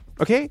Singaporean?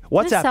 Okay,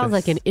 WhatsApp This sounds us.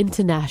 like an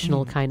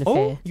international kind of Oh,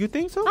 fair. you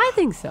think so? I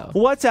think so.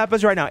 WhatsApp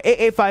us right now,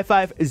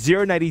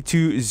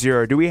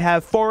 8855-0920. Do we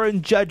have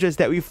foreign judges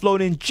that we've flown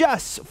in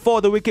just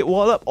for the Wicked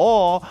Wallop,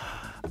 or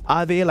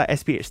are they like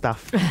SPH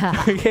stuff?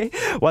 Okay,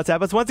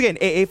 WhatsApp us once again,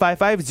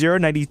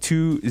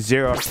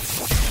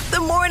 8855-0920. The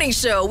Morning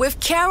Show with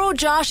Carol,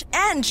 Josh,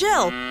 and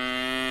Jill.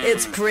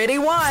 It's pretty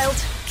wild.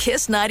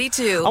 Kiss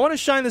 92. I want to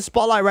shine the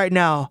spotlight right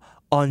now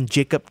on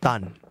Jacob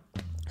Tan.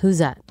 Who's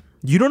that?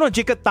 You don't know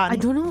Jacob Tan? I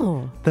don't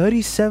know.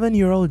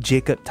 37-year-old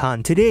Jacob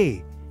Tan.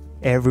 Today,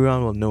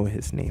 everyone will know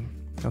his name.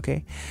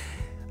 Okay?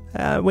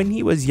 When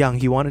he was young,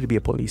 he wanted to be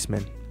a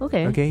policeman.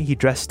 Okay. Okay? He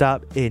dressed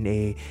up in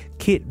a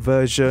kid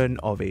version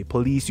of a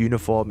police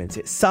uniform and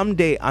said,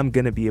 someday I'm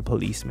going to be a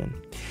policeman.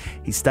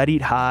 He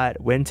studied hard,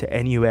 went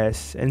to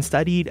NUS, and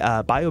studied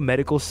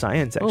biomedical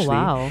science, actually.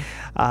 Oh,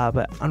 wow.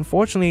 But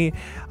unfortunately,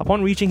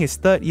 upon reaching his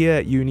third year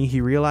at uni, he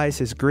realized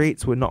his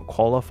grades would not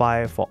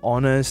qualify for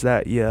honors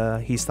that year.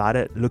 He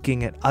started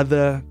looking at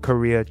other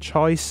career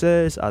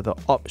choices, other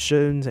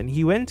options, and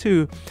he went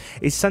to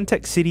a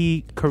Suntec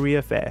City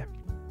career fair.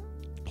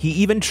 He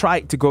even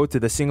tried to go to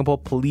the Singapore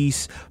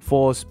Police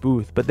Force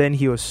booth, but then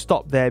he was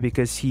stopped there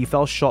because he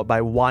fell short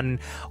by one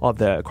of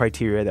the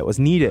criteria that was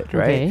needed,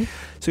 right? Okay.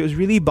 So he was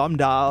really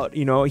bummed out.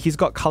 You know, he's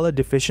got color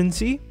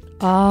deficiency.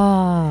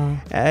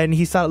 Ah. And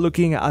he started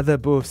looking at other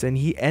booths, and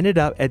he ended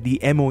up at the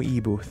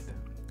MOE booth.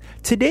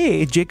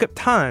 Today, Jacob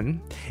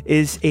Tan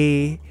is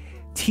a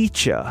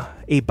teacher,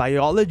 a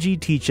biology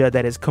teacher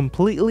that has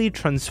completely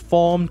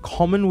transformed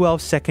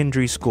Commonwealth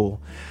Secondary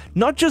School.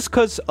 Not just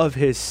because of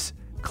his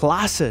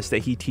classes that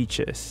he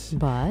teaches.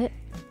 But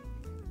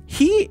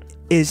He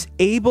is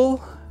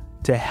able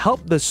to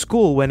help the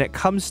school when it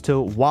comes to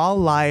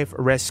wildlife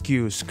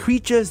rescues,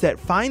 creatures that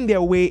find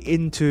their way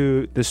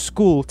into the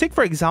school. Take,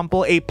 for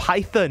example, a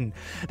python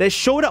that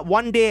showed up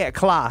one day at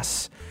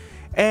class,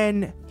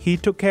 and he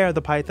took care of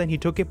the python. He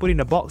took it, put it in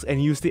a box,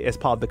 and used it as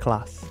part of the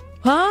class.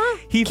 huh?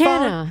 He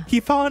Kenna.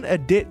 found a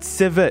dead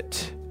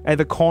civet at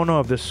the corner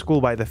of the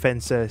school by the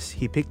fences.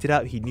 He picked it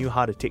up. He knew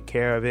how to take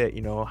care of it,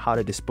 you know, how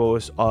to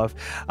dispose of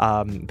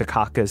the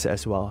carcass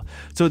as well.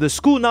 So the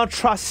school now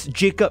trusts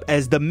Jacob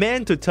as the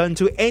man to turn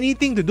to.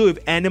 Anything to do with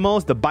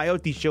animals, the bio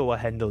teacher will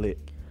handle it.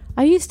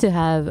 I used to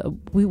have,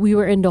 we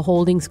were in the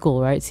holding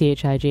school, right?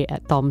 CHIJ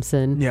at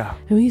Thomson. Yeah.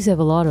 And we used to have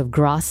a lot of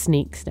grass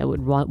snakes that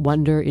would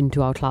wander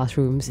into our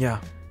classrooms. Yeah.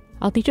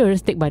 Our teacher would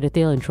just take by the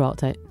tail and throw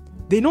outside.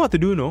 They know what to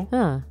do, no?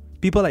 Huh.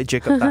 People like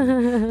Jacob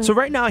Tan. So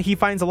right now he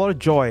finds a lot of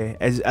joy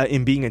as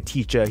in being a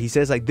teacher. He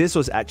says like, this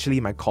was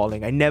actually my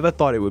calling. I never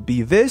thought it would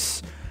be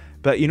this,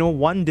 but you know,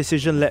 one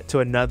decision led to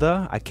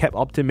another. I kept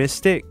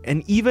optimistic,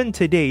 and even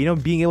today, you know,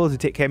 being able to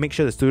take care, make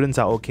sure the students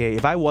are okay.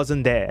 If I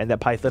wasn't there and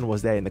that python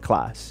was there in the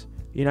class,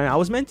 you know, I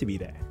was meant to be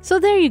there. So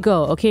there you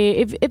go, okay?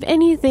 If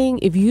anything,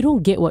 if you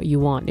don't get what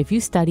you want, if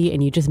you study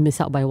and you just miss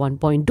out by 1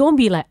 point, don't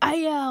be like,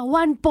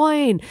 1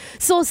 point,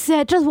 so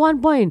sad, just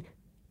 1 point.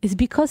 It's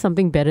because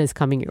something better is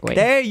coming your way.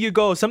 There you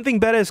go.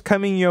 Something better is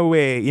coming your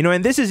way. You know,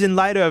 and this is in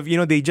light of, you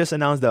know, they just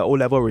announced the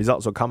O-level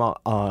results will come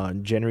out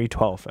on January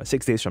 12th,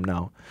 6 days from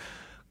now.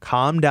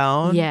 Calm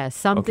down. Yeah,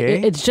 something.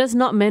 Okay. It's just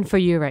not meant for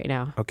you right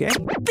now. Okay.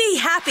 Be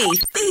happy.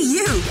 Be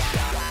you.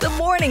 The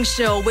Morning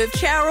Show with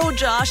Carol,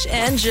 Josh,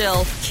 and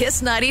Jill.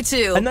 Kiss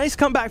 92. A nice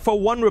comeback for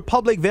One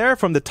Republic there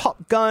from the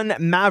Top Gun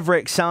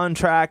Maverick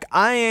soundtrack.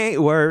 I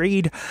ain't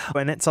worried.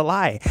 And it's a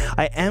lie.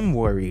 I am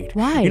worried.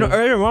 Why? You know,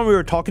 earlier on we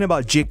were talking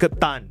about Jacob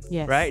Tan.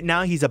 Yes. Right?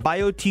 Now he's a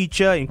bio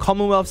teacher in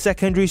Commonwealth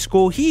Secondary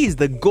School. He is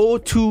the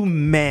go-to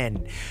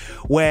man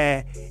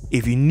where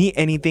if you need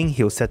anything,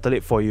 he'll settle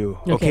it for you.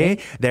 Okay?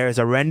 There is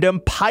a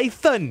random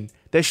python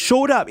that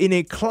showed up in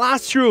a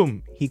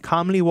classroom. He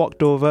calmly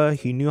walked over.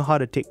 He knew how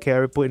to take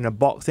care of it, put it in a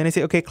box. And he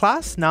said, okay,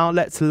 class, now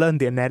let's learn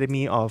the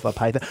anatomy of a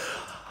python.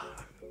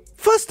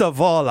 First of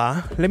all,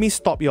 let me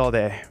stop you all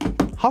there.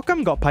 How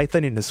come got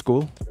python in the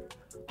school?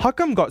 How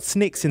come got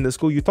snakes in the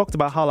school? You talked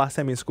about how last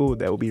time in school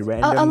there will be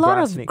random A lot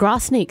grass of snakes.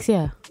 grass snakes,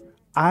 yeah.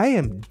 I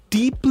am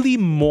deeply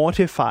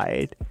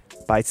mortified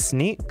by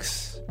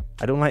snakes.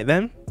 I don't like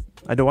them.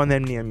 I don't want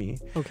them near me.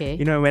 Okay.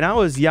 You know, when I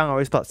was young, I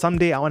always thought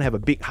someday I want to have a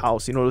big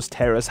house, you know, those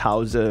terrace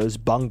houses,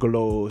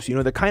 bungalows, you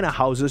know, the kind of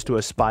houses to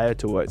aspire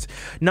towards.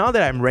 Now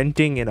that I'm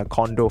renting in a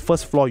condo,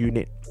 first floor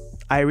unit,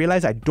 I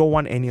realize I don't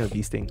want any of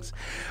these things.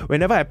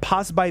 Whenever I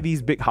pass by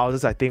these big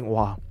houses, I think,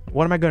 wow,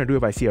 what am I going to do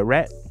if I see a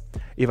rat?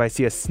 If I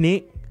see a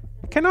snake?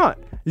 I cannot.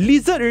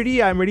 Lizard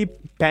already, I'm already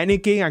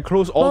panicking. I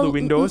close all the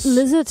windows.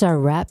 Lizards are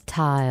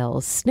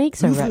reptiles.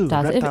 Snakes are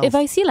reptiles. If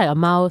I see like a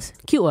mouse,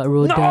 cute or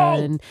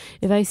rodent. No!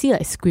 If I see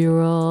like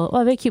squirrel,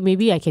 well, very cute.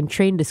 Maybe I can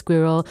train the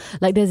squirrel.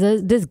 Like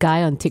there's this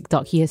guy on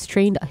TikTok. He has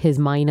trained his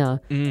myna.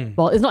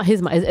 Well, it's not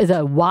his myna. It's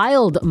a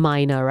wild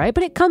myna, right?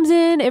 But it comes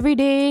in every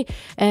day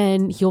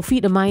and he'll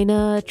feed the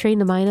myna, train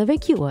the myna. Very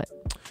cute, what?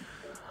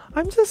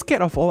 I'm just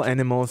scared of all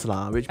animals,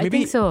 which I maybe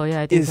think so.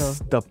 Yeah, I think is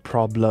so. the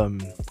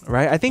problem.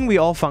 Right? I think we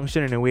all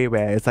function in a way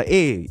where it's like,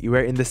 hey,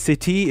 we're in the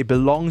city, it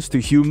belongs to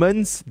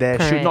humans. There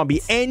should not be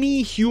Correct.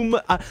 any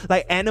human,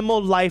 like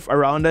animal life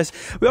around us.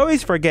 We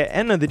always forget,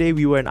 end of the day,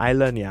 we were an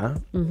island, yeah?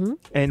 Mm-hmm.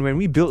 And when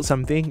we build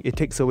something, it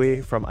takes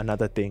away from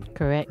another thing.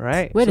 Correct.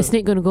 Right? Where the So-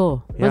 snake gonna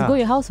go? Must Yeah. go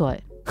your house,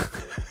 what?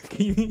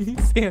 Can you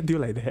say and do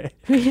like that?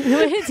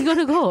 Where is he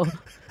gonna go?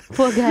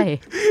 Poor guy.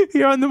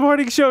 Here on the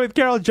morning show with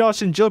Carol,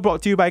 Josh, and Jill,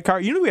 brought to you by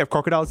Car. You know we have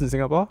crocodiles in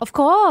Singapore. Of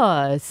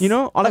course. You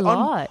know, a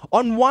lot.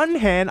 on one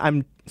hand,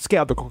 I'm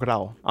scared of the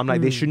crocodile. I'm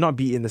like, they should not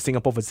be in the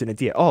Singapore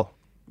vicinity at all.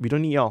 We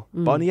don't need y'all.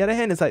 But on the other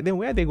hand, it's like, then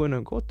where are they going to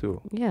go to?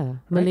 Yeah,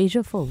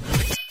 Malaysia full.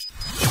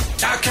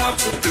 I count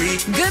to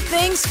 3. Good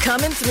things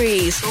come in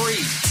threes. 3,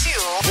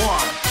 2,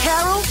 1.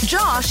 Carol,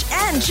 Josh,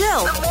 and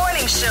Jill. The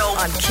morning show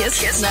on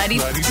Kiss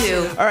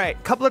 92. All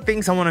right, couple of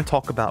things I want to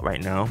talk about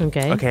right now.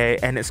 Okay. Okay,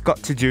 and it's got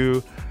to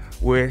do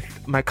with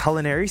my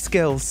culinary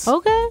skills.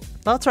 Okay.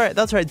 That's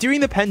right. During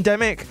the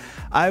pandemic,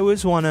 I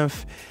was one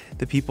of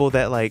the people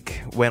that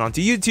like went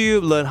onto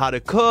YouTube, learned how to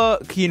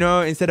cook, you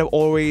know, instead of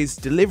always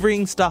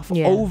delivering stuff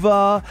Yeah.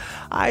 over.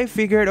 I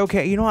figured,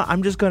 okay, you know what,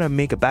 I'm just gonna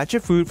make a batch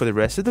of food for the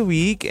rest of the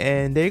week,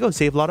 and there you go,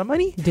 save a lot of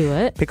money. Do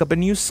it. Pick up a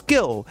new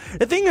skill.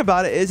 The thing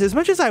about it is, as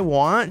much as I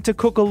want to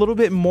cook a little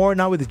bit more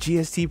now with the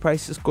GST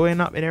prices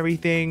going up and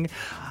everything,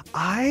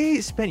 I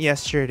spent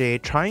yesterday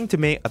trying to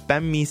make a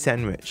banh mi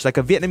sandwich, like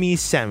a Vietnamese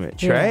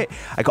sandwich, Yeah. right?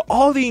 I got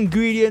all the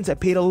ingredients, I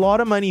paid a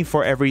lot of money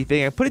for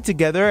everything, I put it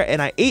together,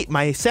 and I ate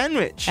my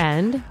sandwich.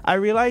 And I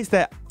realized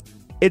that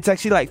it's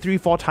actually like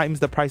 3-4 times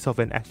the price of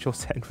an actual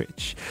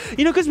sandwich.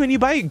 You know, because when you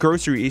buy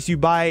groceries, you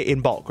buy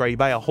in bulk, right? You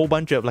buy a whole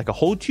bunch of, like a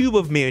whole tube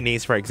of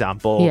mayonnaise, for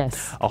example.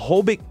 Yes. A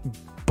whole big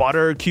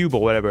butter cube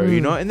or whatever,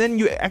 you know, and then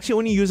you actually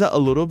only use up a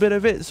little bit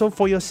of it. So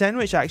for your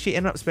sandwich, I actually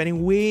end up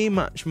spending way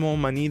much more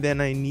money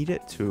than I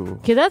needed to.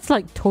 okay, that's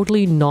like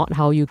totally not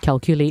how you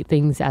calculate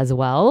things as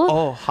well.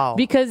 Oh, how?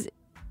 Because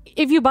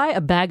if you buy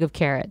a bag of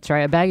carrots,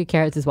 right? A bag of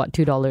carrots is what,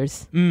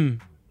 $2?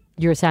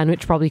 Your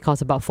sandwich probably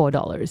costs about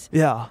 $4.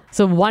 yeah.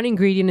 So one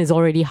ingredient is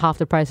already half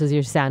the price as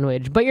your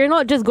sandwich. But you're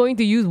not just going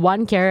to use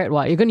one carrot,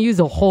 what? You're going to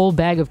use a whole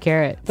bag of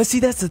carrots. But see,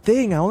 that's the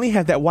thing. I only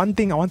have that one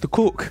thing I want to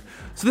cook.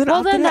 So then Well,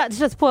 after then that, that's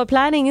just poor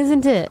planning,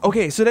 isn't it?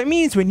 okay, so that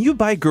means when you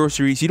buy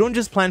groceries, you don't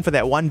just plan for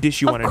that one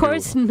dish you want Of to do.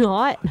 course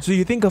not. So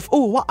you think of,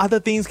 oh, what other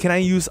things can I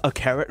use a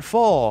carrot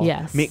for?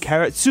 Yes. Make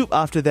carrot soup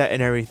after that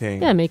and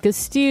everything. Yeah, make a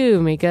stew,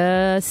 make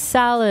a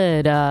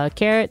salad,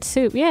 carrot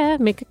soup. Yeah,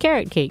 make a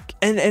carrot cake.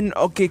 And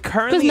okay, Because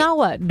currently now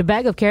what? The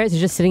bag of carrots is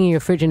just sitting in your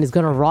fridge and it's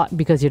going to rot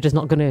because you're just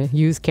not going to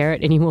use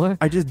carrot anymore.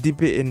 I just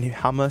dip it in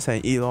hummus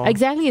and eat lor.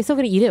 Exactly, you're still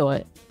going to eat it,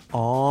 what?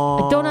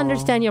 Oh. I don't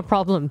understand your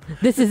problem.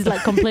 This is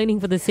like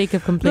complaining for the sake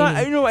of No,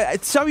 complaining. you know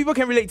what? Some people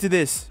can relate to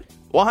this.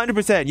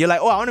 100%. You're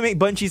like, oh, I want to make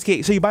burnt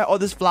cheesecake. So you buy all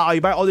this flour,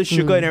 you buy all this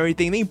sugar and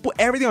everything. Then you put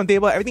everything on the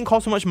table. Everything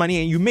costs so much money,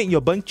 and you make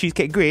your burnt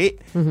cheesecake great.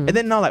 And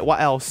then now, like, what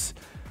else?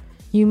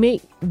 You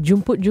make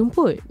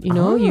jumput, you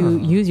know, you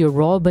use your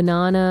raw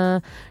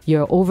banana,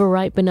 your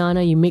overripe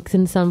banana, you mix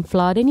in some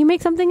flour, then you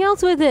make something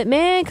else with it,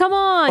 man. Come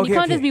on. Okay, you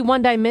can't okay. just be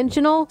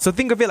one-dimensional. So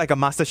think of it like a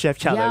MasterChef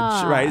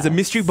challenge, Yeah. right? It's a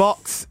mystery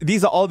box.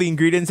 These are all the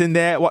ingredients in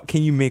there. What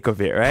can you make of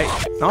it, right?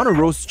 I want to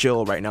roast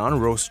Jill right now. I want to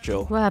roast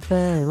Jill. What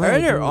happened? What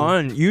Earlier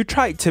happened? on, you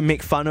tried to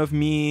make fun of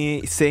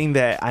me, saying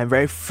that I'm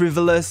very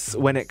frivolous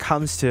when it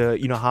comes to,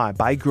 you know, how I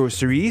buy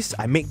groceries.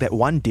 I make that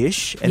one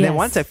dish, and then Yes.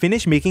 once I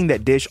finish making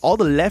that dish, all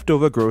the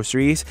leftover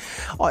groceries,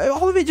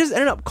 all of it just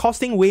ended up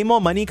costing way more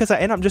money because I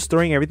end up just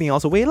throwing everything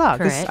else away lah.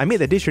 Because Correct. I made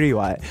the dish already,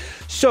 what?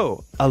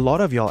 So a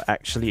lot of y'all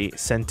actually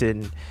sent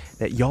in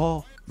that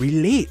y'all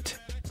relate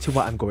to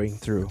what I'm going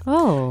through.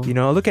 Oh. You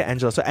know, look at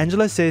Angela. So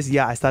Angela says,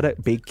 yeah, I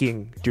started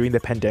baking during the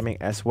pandemic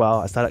as well.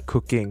 I started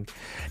cooking.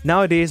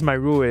 Nowadays, my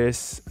rule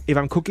is if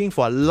I'm cooking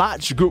for a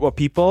large group of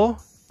people,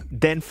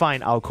 then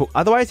fine, I'll cook.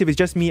 Otherwise, if it's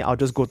just me, I'll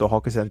just go to a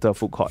hawker center,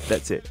 food court.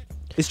 That's it.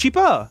 It's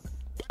cheaper.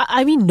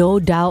 I mean, no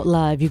doubt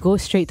lah. If you go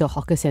straight to a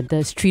hawker center,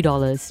 it's $3,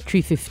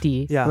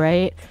 $3.50, Yeah.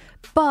 right?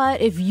 But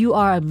if you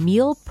are a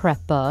meal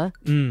prepper,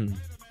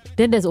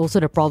 then there's also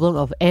the problem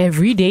of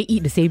every day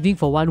eat the same thing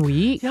for 1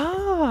 week.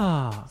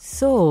 Yeah.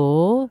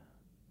 So,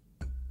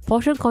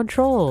 portion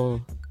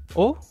control.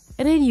 Oh?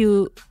 And then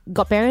you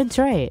got parents,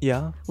 right?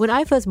 Yeah. When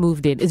I first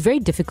moved in, it's very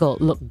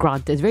difficult. Look,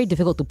 granted, it's very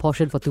difficult to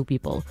portion for 2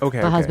 people. Okay,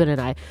 My okay. husband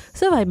and I.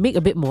 So if I make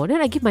a bit more, then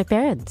I give my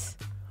parents.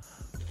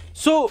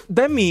 So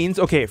that means,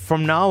 okay,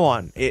 from now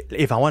on,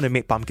 if I want to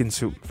make pumpkin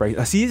soup, right?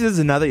 See, this is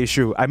another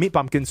issue. I made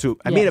pumpkin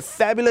soup. I made a Yes.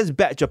 fabulous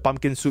batch of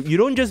pumpkin soup. You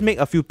don't just make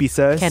a few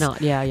pieces.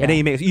 Cannot, yeah. And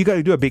then you got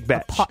to do a big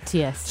batch. Pot,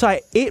 yes. So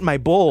I ate my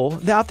bowl.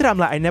 Then after that, I'm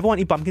like, I never want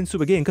to eat pumpkin soup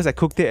again because I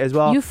cooked it as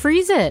well. You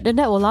freeze it, then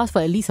that will last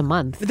for at least a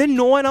month. But then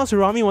no one else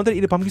around me wanted to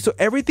eat the pumpkin soup.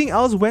 Everything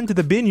else went to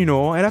the bin, you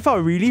know. And I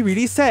felt really,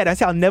 really sad. I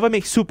said, I'll never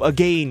make soup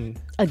again.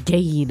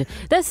 Again,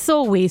 that's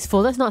so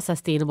wasteful. That's not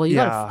sustainable. You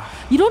Yeah.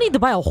 you don't need to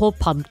buy a whole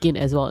pumpkin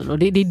as well. No,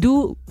 they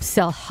do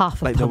sell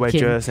half a Like the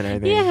pumpkin. wedges and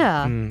everything.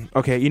 Yeah.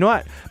 Okay, you know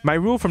what? My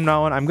rule from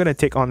now on, I'm going to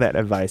take on that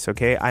advice,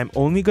 okay? I'm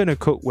only going to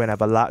cook when I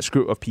have a large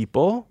group of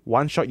people.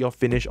 One shot, you'll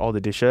finish all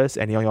the dishes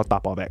and you'll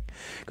tapao back.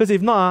 Because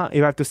if not,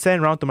 if I have to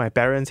send around to my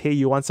parents, hey,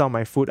 you want some of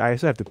my food, I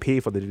also have to pay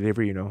for the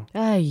delivery, you know?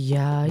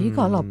 Yeah, you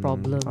got a lot of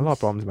problems. A lot of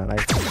problems in my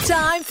life.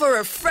 Time for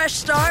a fresh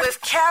start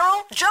with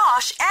Carol,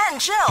 Josh,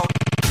 and Jill.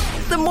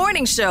 The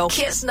Morning Show,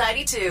 Kiss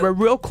 92. We're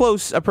real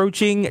close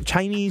approaching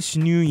Chinese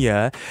New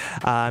Year,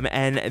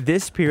 and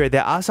this period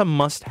there are some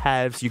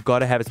must-haves you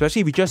gotta have,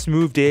 especially if you just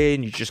moved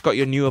in, you just got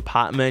your new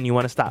apartment, you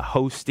want to start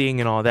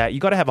hosting and all that. You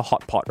gotta have a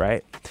hot pot,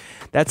 right?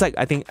 That's like,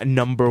 I think, a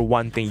number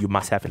one thing you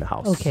must have in the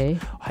house. Okay.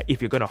 If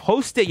you're gonna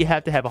host it, you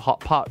have to have a hot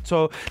pot.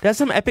 So there's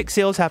some epic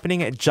sales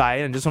happening at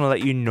Giant. I just want to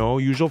let you know,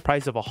 usual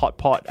price of a hot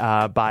pot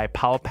by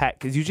Power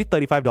Pack is usually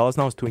 $35.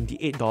 Now it's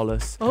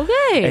 $28.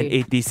 Okay. And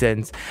 80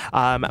 cents.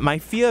 My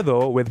fear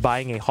though with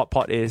buying a hot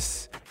pot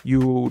is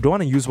you don't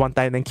want to use one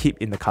time and then keep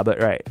in the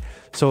cupboard, right?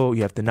 So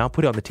you have to now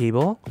put it on the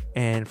table,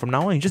 and from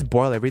now on you just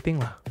boil everything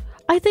lah.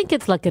 I think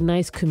it's like a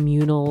nice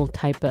communal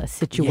type of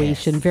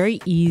situation. Yes. Very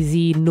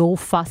easy, no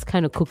fuss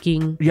kind of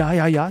cooking.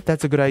 Yeah.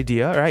 That's a good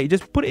idea, right? You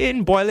just put it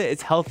in, boil it.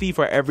 It's healthy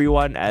for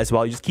everyone as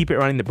well. You just keep it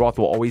running. The broth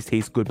will always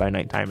taste good by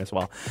nighttime as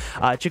well.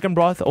 Chicken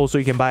broth, also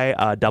you can buy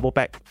a double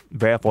pack,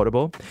 very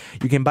affordable.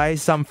 You can buy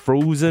some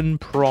frozen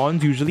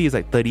prawns. Usually it's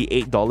like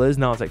 $38.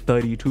 Now it's like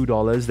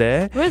 $32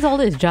 there. Where's all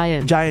this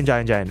Giant? Giant.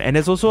 And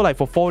there's also like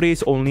for 4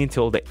 days only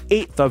till the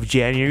 8th of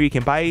January, you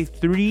can buy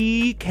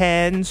 3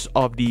 cans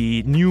of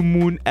the New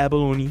Moon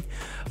abalone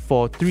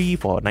for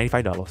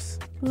 $95.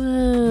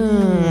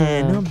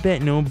 Yeah, no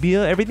bad, no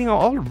bill. Everything,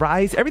 all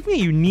rice, everything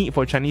you need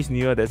for Chinese New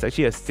Year, there's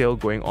actually a sale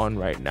going on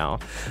right now.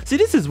 See,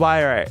 this is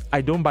why, right,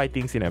 I don't buy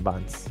things in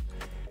advance.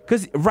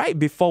 Because right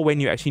before when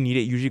you actually need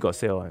it, usually got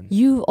sale on.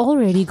 You've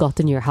already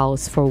gotten your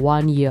house for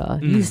 1 year.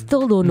 You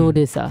still don't know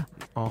this,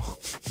 Oh.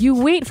 You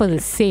wait for the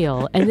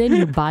sale and then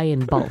you buy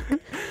in bulk.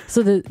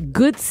 So the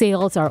good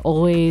sales are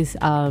always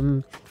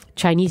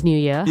Chinese New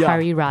Year, Yeah.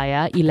 Hari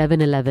Raya,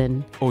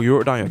 11/11. Oh, you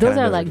wrote down your Those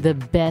calendar. are like the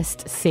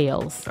best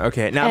sales.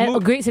 Okay, now And a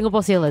Great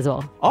Singapore Sale as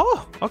well.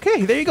 Oh,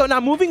 okay, there you go. Now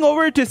moving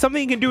over to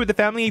something you can do with the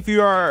family. If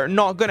you are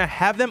not gonna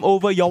have them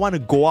over, y'all want to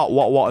go out,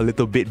 walk a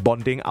little bit,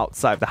 bonding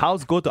outside of the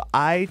house, go to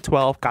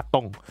I-12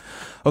 Katong.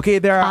 Okay,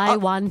 there are I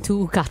want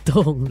to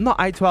katong. not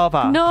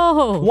I-12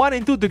 No. 1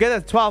 and 2 together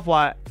is 12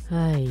 what?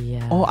 Ay,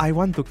 Oh, I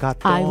want to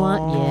Katong. I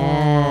want,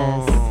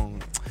 yes.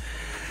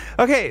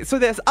 Okay, so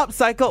there's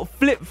upcycled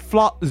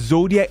flip-flop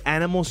zodiac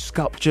animal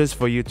sculptures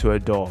for you to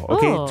adore.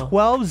 Okay, Oh.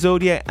 12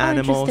 zodiac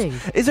animals.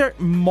 interesting. Is there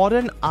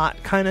modern art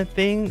kind of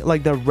thing?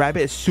 Like the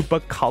rabbit is super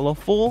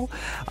colorful.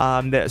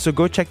 So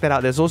go check that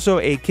out. There's also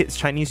a kids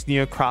Chinese New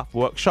Year craft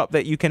workshop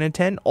that you can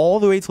attend all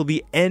the way till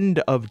the end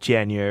of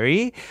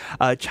January.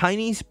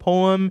 Chinese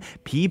poem,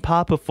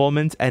 Pipa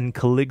performance, and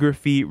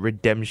calligraphy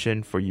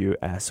redemption for you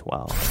as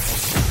well.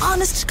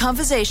 Honest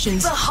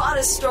conversations, the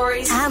hottest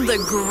stories, and the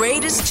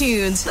greatest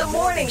tunes. The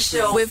Morning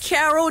Show with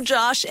Carol,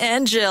 Josh,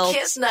 and Jill.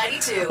 Kiss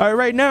 92. All right,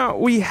 right now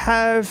we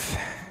have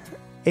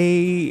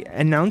a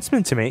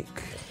announcement to make.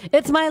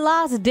 It's my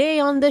last day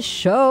on the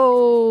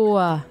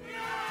show.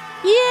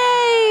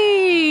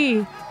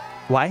 Yay!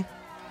 Why?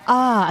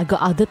 I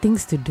got other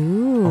things to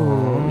do.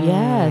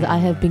 Yes, I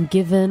have been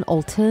given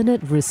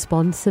alternate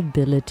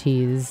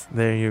responsibilities.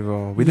 There you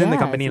go. Within the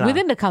Yes, company lah.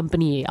 Within the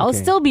company. I'll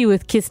Okay. still be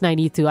with Kiss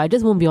 92. I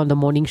just won't be on the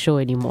morning show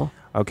anymore.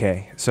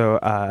 Okay, so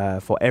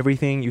for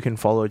everything, you can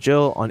follow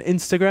Jill on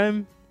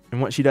Instagram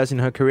and what she does in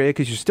her career,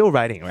 because you're still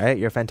writing, right?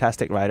 You're a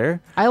fantastic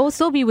writer. I will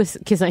still be with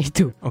Kiss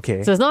 92.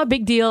 Okay. So it's not a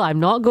big deal. I'm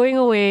not going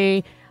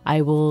away.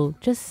 I will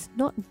just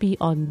not be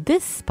on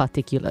this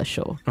particular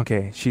show.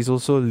 Okay, she's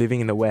also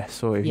living in the West,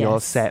 so if you're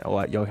Yes. sad or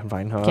what, y'all can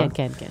find her.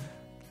 Can.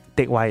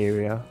 Take Y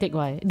area. Take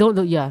Y.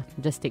 Don't, yeah,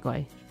 just take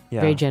Y.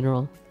 Yeah. Very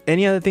general.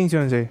 Any other things you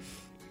want to say?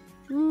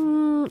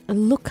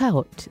 Look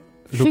out.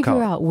 Look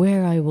Figure out. out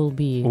where I will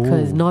be.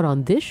 Because Ooh. not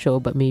on this show,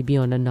 but maybe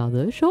on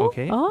another show.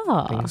 Okay.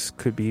 Ah. Things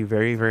could be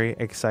very, very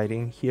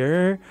exciting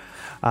here.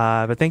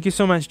 But thank you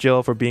so much,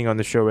 Jill, for being on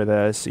the show with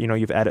us. You know,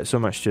 you've added so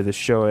much to the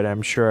show, and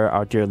I'm sure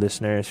our dear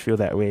listeners feel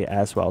that way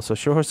as well. So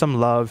show her some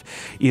love,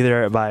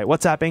 either by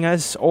WhatsApping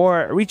us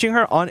or reaching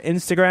her on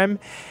Instagram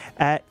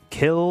at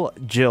Kill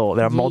Jill.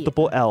 There are Yeah.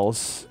 multiple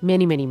L's.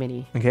 Many, many,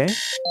 many. Okay?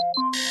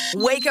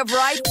 Wake up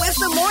right with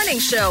the Morning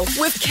Show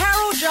with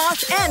Carol,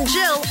 Josh, and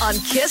Jill on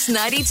Kiss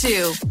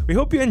 92. We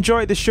hope you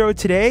enjoyed the show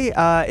today.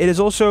 It is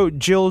also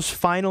Jill's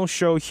final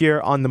show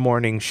here on the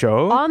morning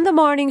show. On the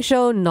morning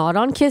show, not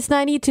on Kiss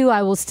 92.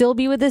 I will still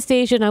be with the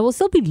station. I will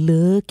still be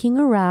looking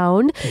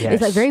around. Yes.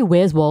 It's like very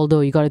Where's Waldo.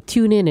 You got to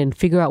tune in and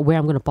figure out where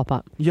I'm going to pop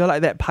up. You're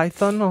like that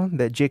Python, or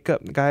that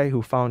Jacob guy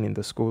who found in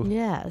the school.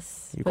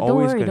 Yes. You're But don't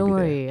always worry, gonna don't be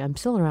there. worry. I'm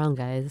still around,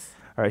 guys.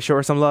 All right, show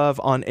her some love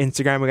on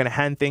Instagram. We're going to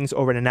hand things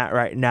over to Nat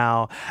right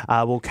now.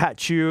 We'll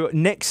catch you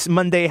next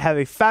Monday. Have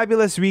a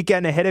fabulous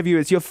weekend ahead of you.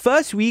 It's your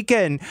first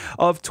weekend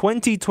of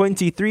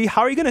 2023.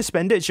 How are you going to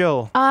spend it,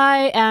 Jill?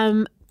 I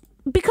am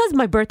because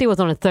my birthday was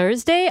on a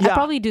Thursday, Yeah. I'll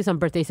probably do some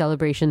birthday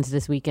celebrations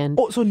this weekend.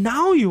 Oh, so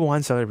now you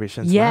want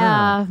celebrations? Yeah,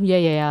 now.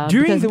 yeah.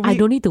 During Because the I week-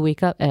 don't need to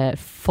wake up at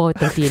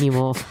 4:30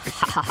 anymore.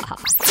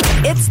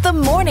 It's the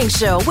morning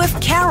show with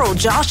Carol,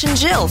 Josh, and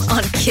Jill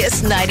on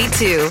Kiss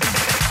 92.